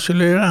vahel, kus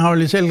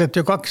oli selgelt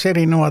ju 2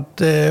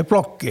 erinevat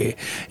plokki.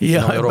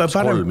 Ja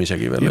Euroopas 3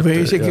 isegi veel.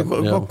 Või isegi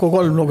kokku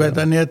 3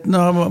 lugeda, nii et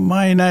ma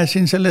ei näe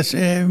siin selles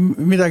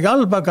midagi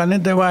halba, aga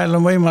nende vahel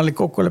on võimalik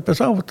kokkuleppe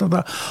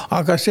saavutada,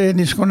 aga see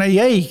niisugune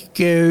jäik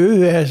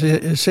ühe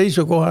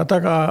seisukoha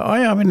taga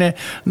ajamine,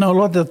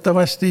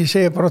 loodetavasti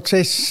see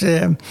protsess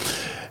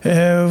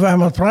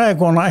vähemalt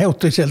praegu on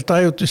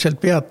ajutiselt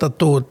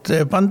peatatud.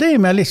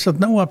 Pandeemia lihtsalt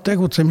nõuab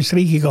tegutsemist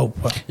riigi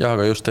kaupa. Ja,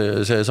 aga just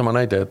see sama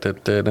näide,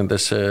 et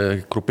nendes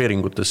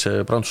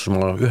grupeeringutes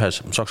Prantsusmaa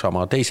ühes,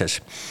 Saksamaa teises,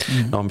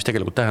 mis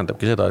tegelikult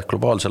tähendabki seda, et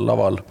globaalsel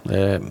laval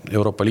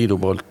Euroopa Liidu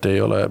poolt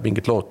ei ole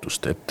mingit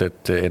lootust, et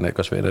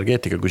kas või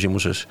energeetika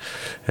küsimuses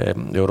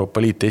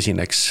Euroopa Liit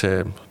esineks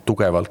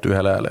tugevalt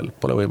ühel häälel,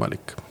 pole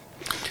võimalik.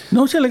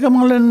 No sellega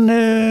ma olen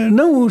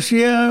nõus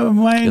ja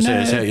ma ei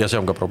näe. Ja see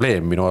on ka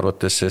probleem minu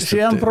arvates.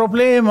 See on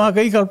probleem,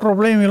 aga igal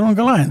probleemil on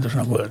ka lahendus,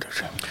 nagu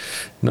öeldakse.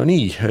 No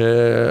nii,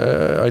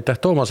 aitäh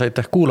Toomas,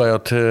 aitäh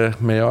kuulajad,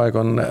 meie aeg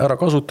on ära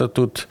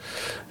kasutatud,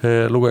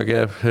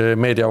 lugege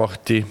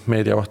meediavahti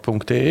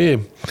meediavaht.ee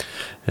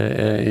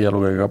ja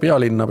lugege ka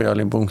pealinna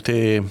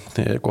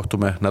pealinn.ee,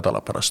 kohtume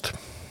nädala pärast.